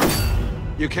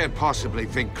 You can't possibly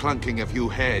think clunking a few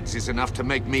heads is enough to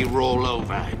make me roll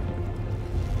over.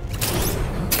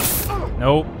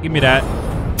 Nope, give me that.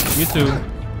 You too.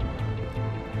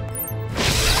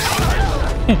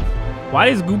 Why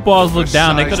these goofballs look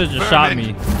down? They could have just shot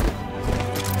me.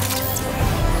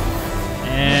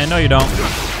 And no, you don't.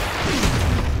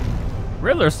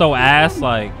 Riddler's so ass.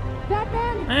 Like,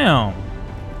 Batman? Damn.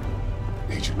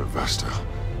 Agent Avesta.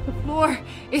 The floor,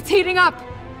 it's heating up.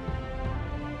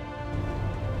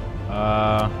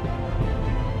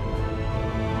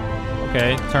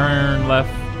 Okay, turn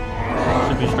left.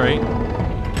 Should be straight.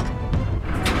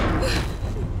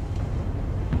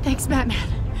 Thanks, Batman.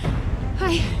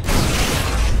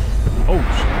 Oh,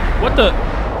 what the?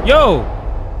 Yo!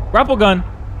 Grapple gun.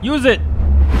 Use it.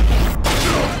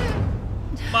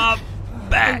 My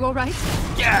back. Are you all right?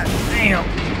 God damn.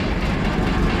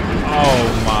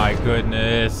 Oh my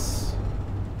goodness.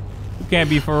 You can't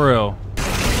be for real.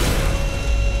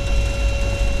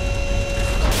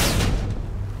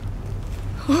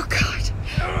 Oh God,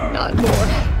 not more.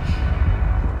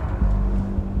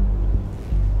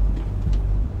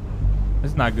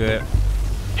 It's not good.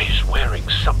 He's wearing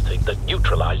something that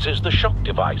neutralizes the shock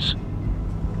device.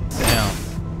 Damn.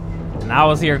 And I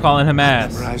was here calling him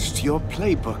ass. Memorized your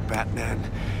playbook, Batman.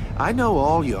 I know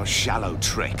all your shallow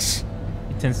tricks.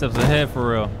 10 steps ahead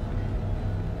for real.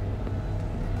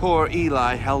 Poor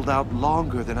Eli held out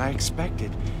longer than I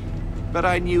expected, but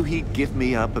I knew he'd give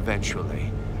me up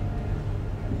eventually.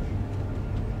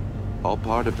 All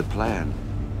part of the plan.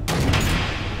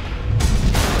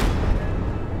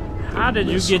 How did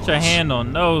you get your hand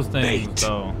on those things,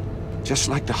 though? Just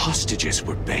like the hostages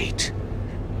were bait.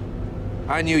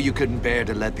 I knew you couldn't bear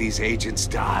to let these agents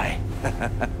die.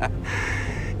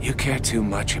 You care too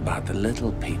much about the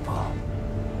little people.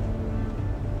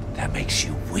 That makes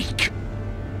you weak.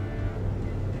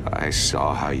 I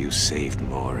saw how you saved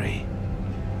Maury.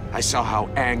 I saw how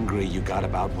angry you got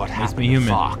about what happened to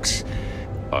Fox.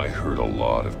 I heard a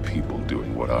lot of people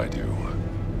doing what I do.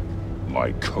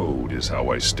 My code is how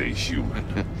I stay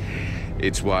human.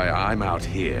 It's why I'm out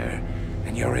here,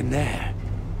 and you're in there.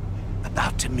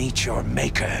 About to meet your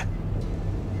maker.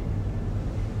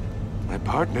 My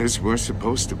partners were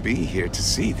supposed to be here to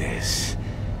see this.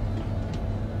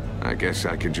 I guess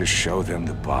I can just show them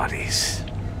the bodies.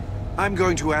 I'm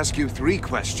going to ask you 3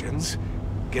 questions.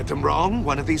 Get them wrong,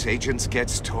 one of these agents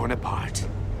gets torn apart.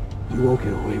 You won't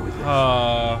get away with this.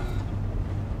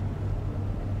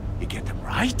 You get them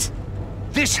right,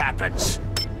 this happens.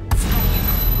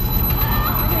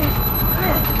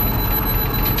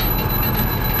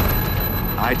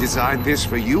 I designed this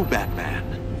for you, Batman.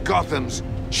 Gotham's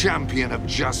champion of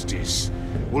justice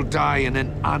will die in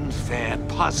an unfair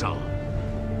puzzle.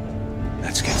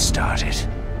 Let's get started.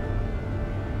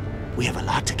 We have a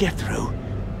lot to get through.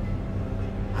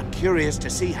 I'm curious to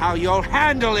see how you'll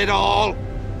handle it all.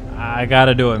 I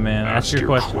gotta do it, man. Ask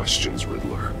your questions,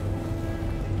 Riddler.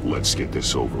 Let's get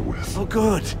this over with. Oh,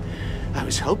 good. I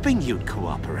was hoping you'd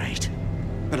cooperate.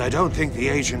 But I don't think the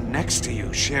agent next to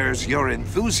you shares your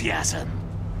enthusiasm.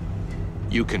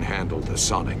 You can handle the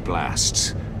sonic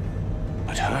blasts.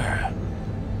 But her...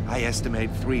 I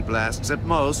estimate 3 blasts at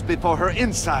most before her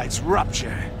insides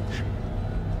rupture.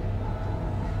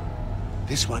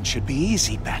 This one should be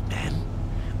easy, Batman.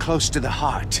 Close to the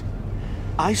heart.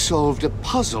 I solved a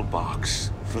puzzle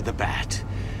box for the Bat.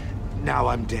 Now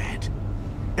I'm dead.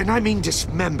 And I mean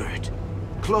dismembered.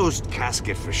 Closed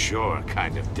casket for sure,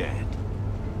 kind of dead.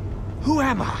 Who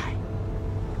am I?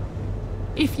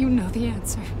 If you know the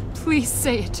answer, please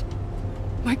say it.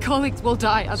 My colleagues will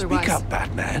die otherwise. Speak up,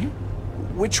 Batman.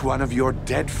 Which one of your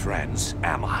dead friends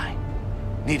am I?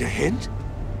 Need a hint?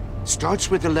 Starts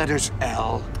with the letters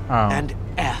L and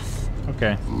F.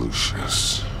 Okay.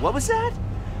 Lucius. What was that?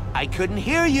 I couldn't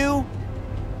hear you.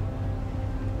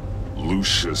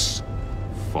 Lucius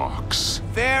Fox.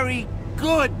 Very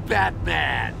good,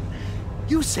 Batman.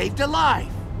 You saved a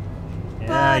life.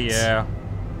 Yeah, yeah.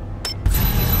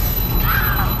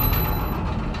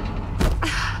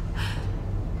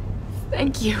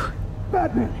 Thank you.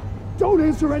 Batman, don't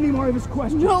answer any more of his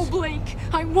questions. No, Blake.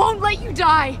 I won't let you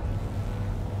die.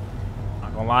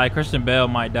 Not gonna lie, Christian Bale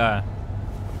might die.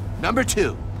 Number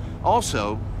 2,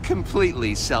 also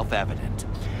completely self-evident.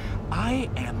 I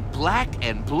am black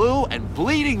and blue and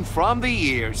bleeding from the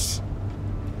ears.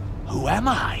 Who am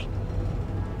I?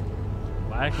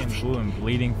 Black and blue and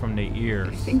bleeding from the ears.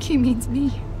 I think he means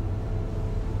me.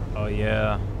 Oh,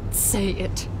 yeah. Say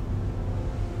it.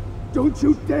 Don't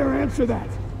you dare answer that.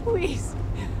 Please.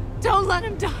 Don't let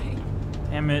him die.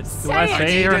 Damn it. Do I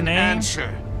say her name?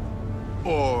 Answer.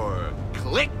 Or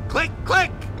click, click,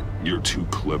 click. You're too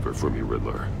clever for me,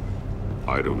 Riddler.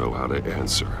 I don't know how to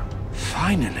answer.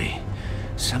 Finally,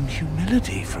 some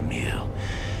humility from you.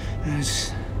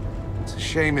 It's a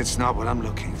shame it's not what I'm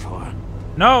looking for.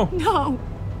 No. No.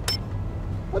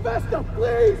 Avesta,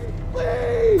 please!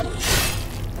 Please!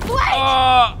 Blake!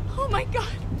 Oh my God,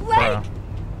 Blake!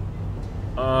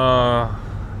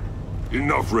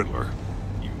 Enough, Riddler.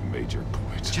 You made your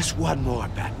point. Just one more,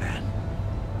 Batman.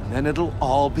 And then it'll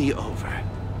all be over.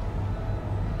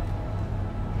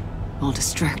 I'll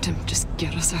distract him. Just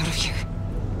get us out of here.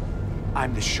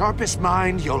 I'm the sharpest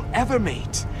mind you'll ever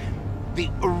meet. The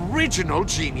original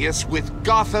genius with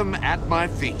Gotham at my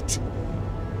feet.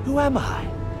 Who am I?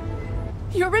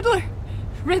 You're Riddler.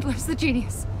 Riddler's the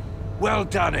genius. Well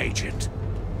done, Agent.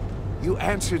 You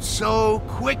answered so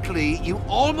quickly, you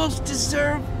almost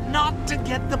deserve not to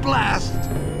get the blast.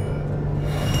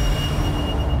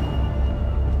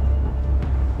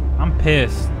 I'm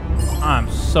pissed. I'm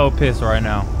so pissed right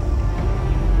now.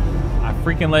 I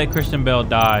freaking let Christian Bale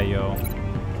die, yo.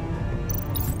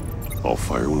 I'll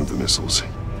fire one of the missiles.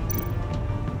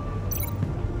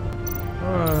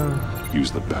 Use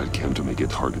the Batcam to make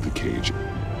it target the cage.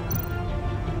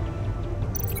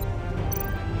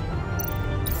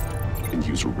 And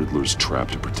use Riddler's trap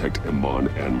to protect Iman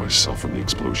and myself from the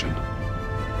explosion.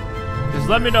 Just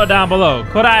let me know down below.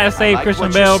 Could I have saved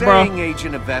Christian Bale, bro?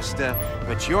 Agent Avesta,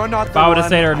 but you're not if I would have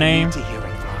said her name.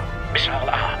 Missile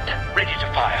armed, ready to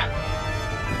fire.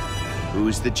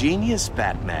 Who's the genius,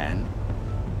 Batman?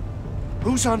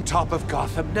 Who's on top of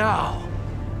Gotham now?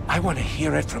 I want to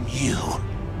hear it from you.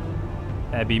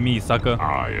 That'd be me, sucker.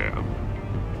 I am.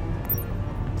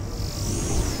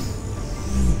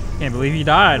 Can't believe he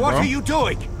died, what bro. What are you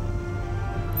doing?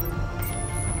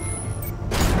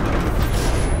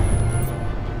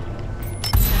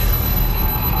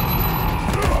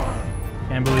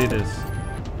 Can't believe this.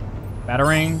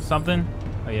 Batarang something?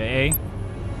 Oh yeah, A.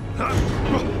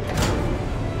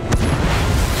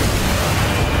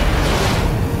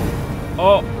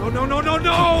 Oh. No, no, no, no,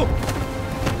 no!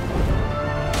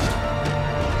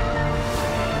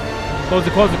 Close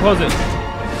it, close it, close it.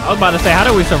 I was about to say, how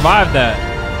do we survive that?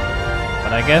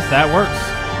 But I guess that works.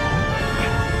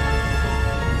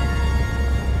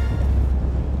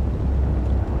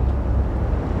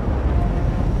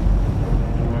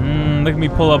 Look at me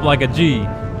pull up like a G.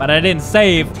 But I didn't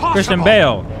save Christian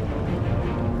Bale.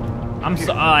 I'm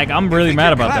so I'm really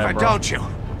mad about that, bro. Don't you?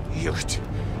 Shut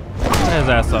his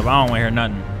ass up. I don't want to hear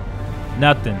nothing.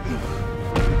 Nothing.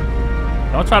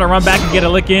 Don't try to run back and get a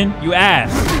lick in. You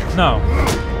ass. No.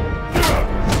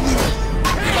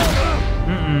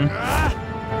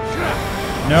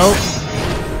 Nope.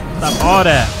 Stop all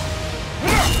that.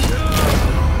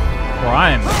 Bro,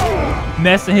 I am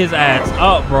messing his ass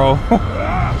up, bro.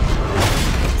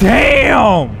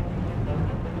 Damn!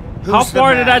 How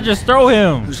far did I just throw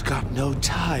him? Who's got no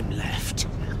time left?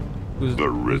 Who's the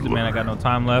man I got no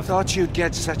time left? Thought you'd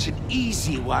get such an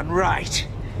easy one right.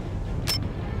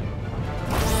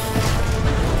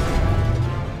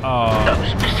 Oh.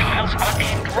 Those missiles are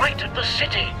aimed right at the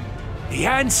city. The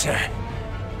answer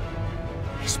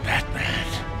is Batman.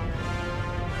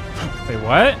 Wait,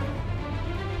 what?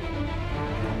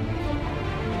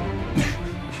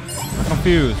 I'm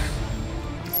confused.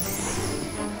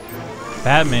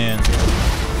 Batman.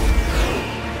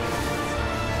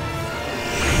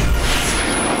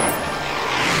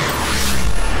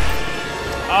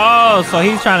 Oh, so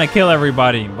he's trying to kill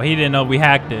everybody, but he didn't know we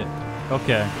hacked it.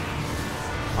 Okay.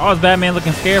 I was Batman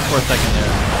looking scared for a second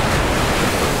there.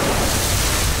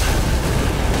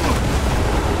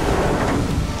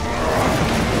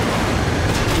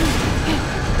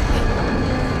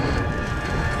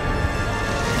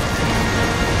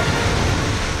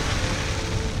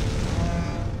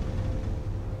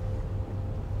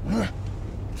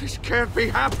 This can't be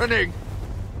happening.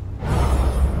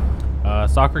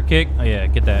 Soccer kick. Oh yeah,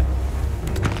 get that.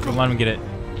 Don't let him get it.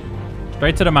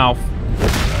 Straight to the mouth.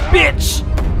 Bitch!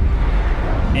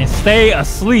 And stay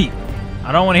asleep.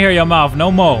 I don't want to hear your mouth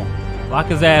no more. Lock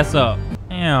his ass up.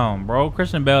 Damn, bro.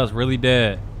 Christian Bale is really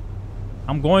dead.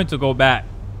 I'm going to go back.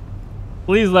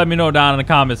 Please let me know down in the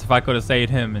comments if I could have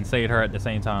saved him and saved her at the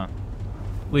same time.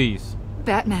 Please.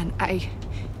 Batman,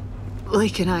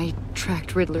 Blake and I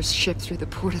tracked Riddler's ship through the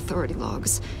Port Authority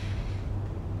logs.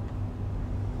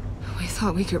 We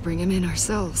thought we could bring him in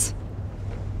ourselves.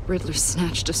 Riddler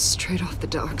snatched us straight off the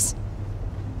docks.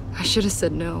 I should have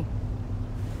said no.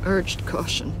 Urged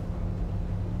caution.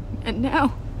 And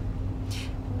now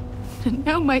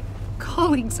my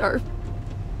colleagues are...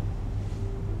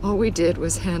 All we did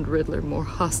was hand Riddler more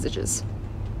hostages.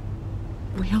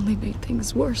 We only made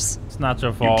things worse. It's not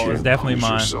your fault. It's definitely mine.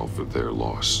 You can't punish yourself for their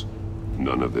loss.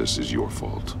 None of this is your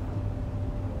fault.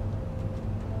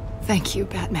 Thank you,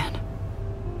 Batman.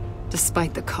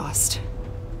 Despite the cost,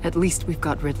 at least we've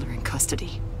got Riddler in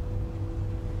custody.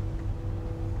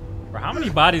 Bro, how many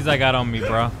bodies I got on me,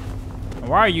 bro?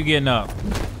 Why are you getting up?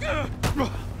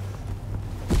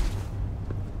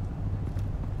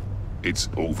 It's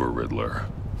over, Riddler.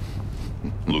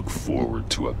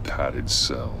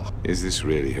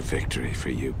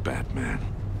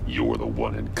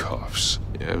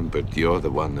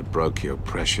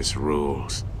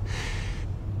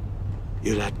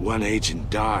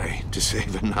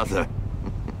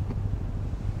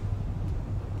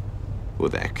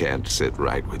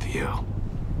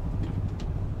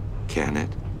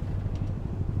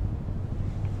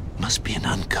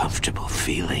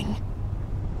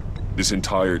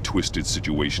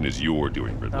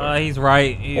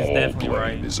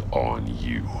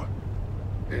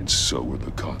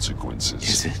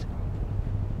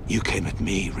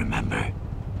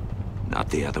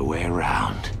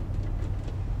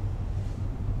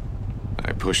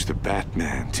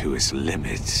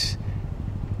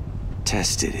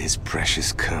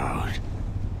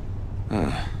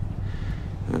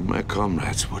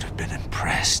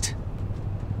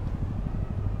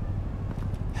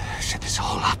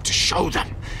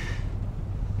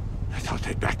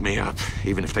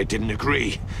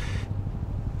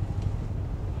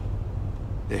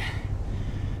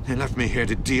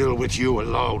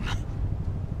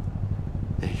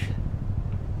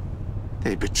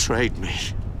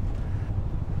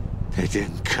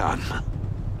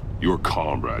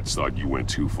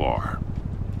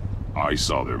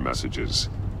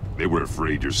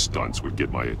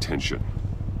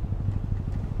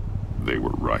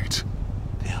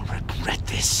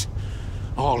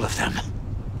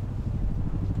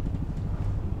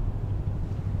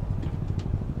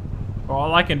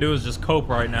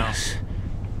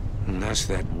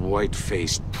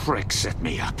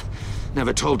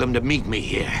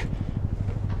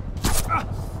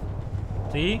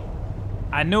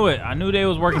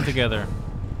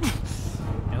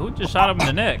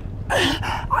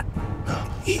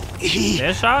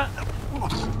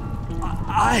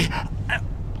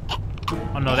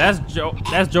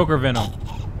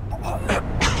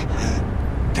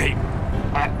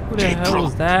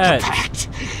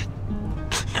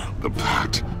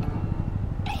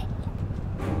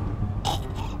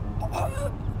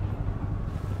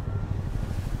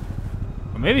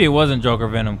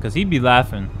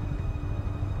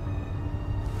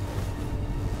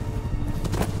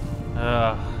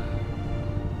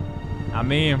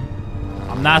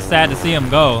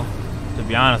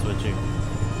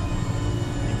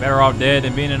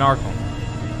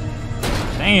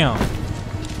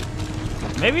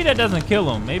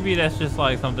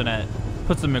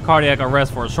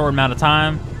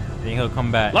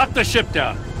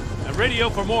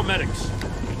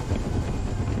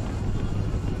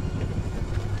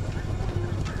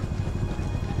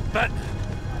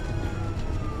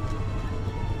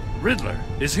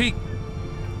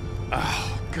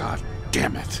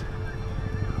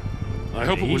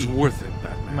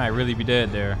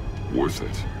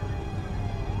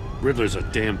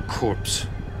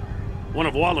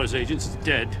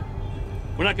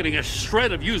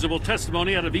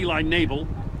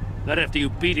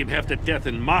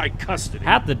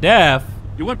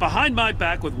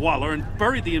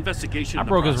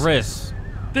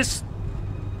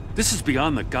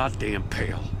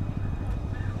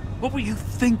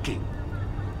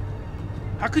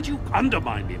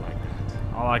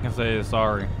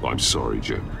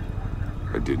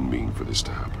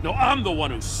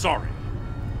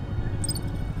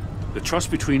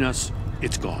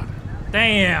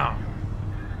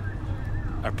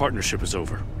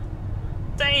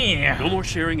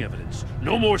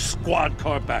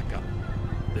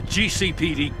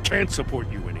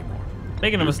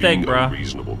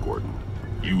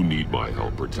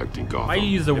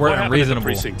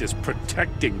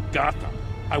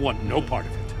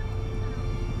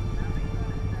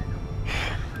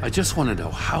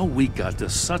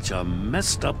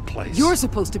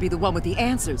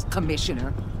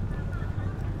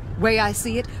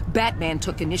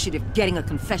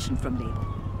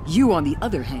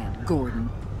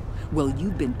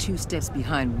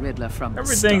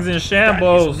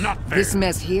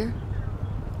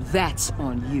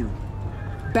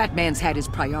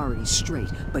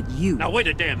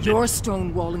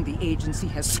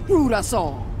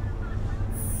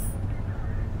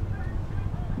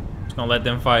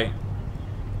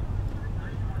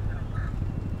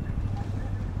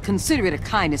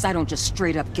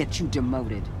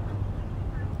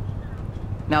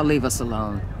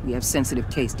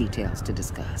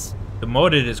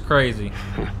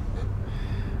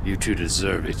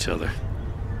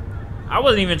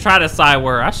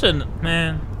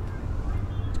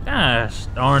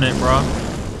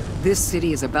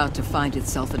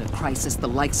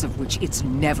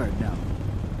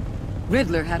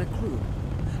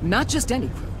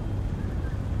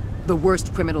 The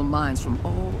worst criminal minds from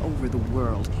all over the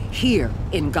world, here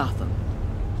in Gotham.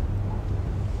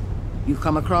 You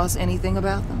come across anything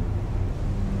about them?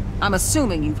 I'm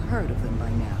assuming you've heard of them by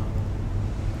now.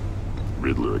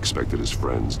 Riddler expected his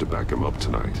friends to back him up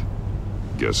tonight.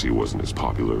 Guess he wasn't as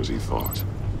popular as he thought.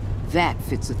 That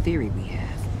fits a theory we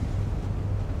have.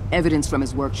 Evidence from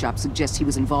his workshop suggests he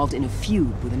was involved in a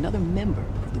feud with another member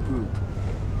of the group.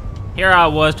 Here I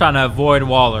was trying to avoid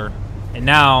Waller, and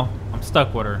now I'm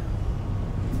stuck with her.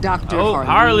 Dr.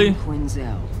 Harley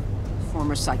Quinzel,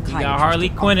 former psychiatrist. You got Harley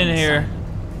Quinn in here.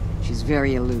 She's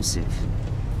very elusive.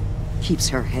 Keeps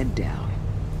her head down.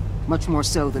 Much more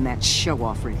so than that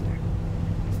show-off Riddler.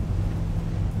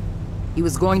 He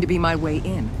was going to be my way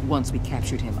in once we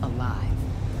captured him alive.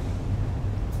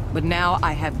 But now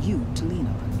I have you to lean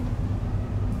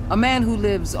on. A man who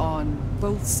lives on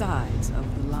both sides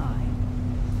of the line.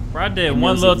 Bro, I did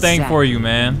one little thing for you,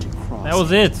 man. That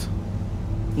was it.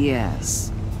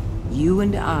 Yes. You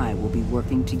and I will be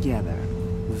working together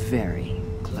very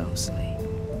closely.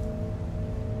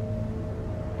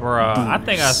 Bruh, I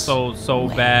think I sold so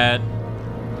bad.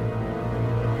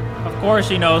 Of course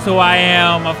she knows who I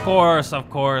am. Of course, of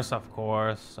course, of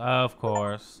course, of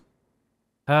course.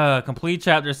 Complete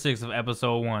chapter 6 of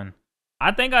episode 1.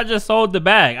 I think I just sold the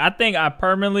bag. I think I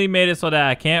permanently made it so that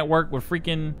I can't work with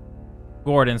freaking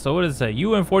Gordon. So what does it say?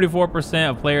 You and 44%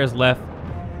 of players left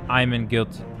Iman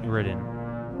guilt-ridden.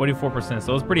 44%,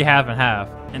 so it's pretty half and half.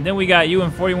 And then we got you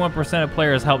and 41% of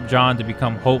players helped John to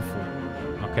become hopeful.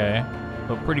 Okay,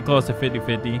 so pretty close to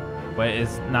 50-50, but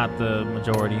it's not the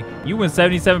majority. You and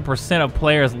 77% of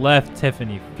players left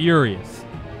Tiffany furious.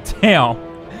 Damn,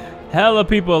 hella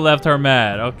people left her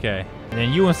mad. Okay. And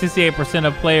then you and 68%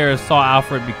 of players saw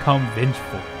Alfred become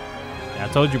vengeful. Yeah,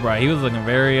 I told you, bro. He was looking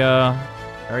very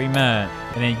mad.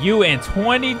 And then you and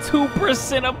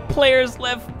 22% of players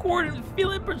left Gordon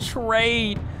feeling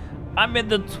betrayed. I'm in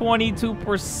the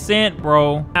 22%,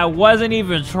 bro. I wasn't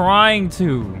even trying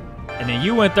to. And then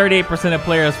you and 38% of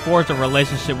players forged a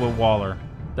relationship with Waller.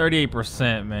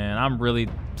 38%, man. I'm really...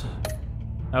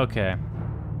 Okay.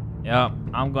 Yep,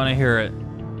 I'm gonna hear it.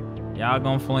 Y'all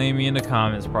gonna flame me in the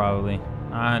comments probably.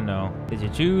 I know. Did you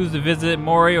choose to visit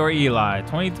Maury or Eli?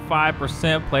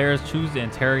 25% players choose to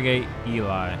interrogate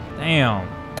Eli. Damn.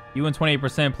 You and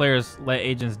 28% players let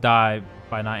agents die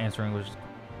by not answering English.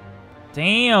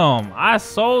 Damn, I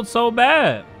sold so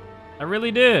bad. I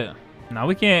really did. No,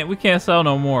 we can't sell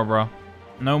no more, bro.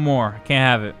 No more. Can't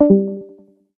have it.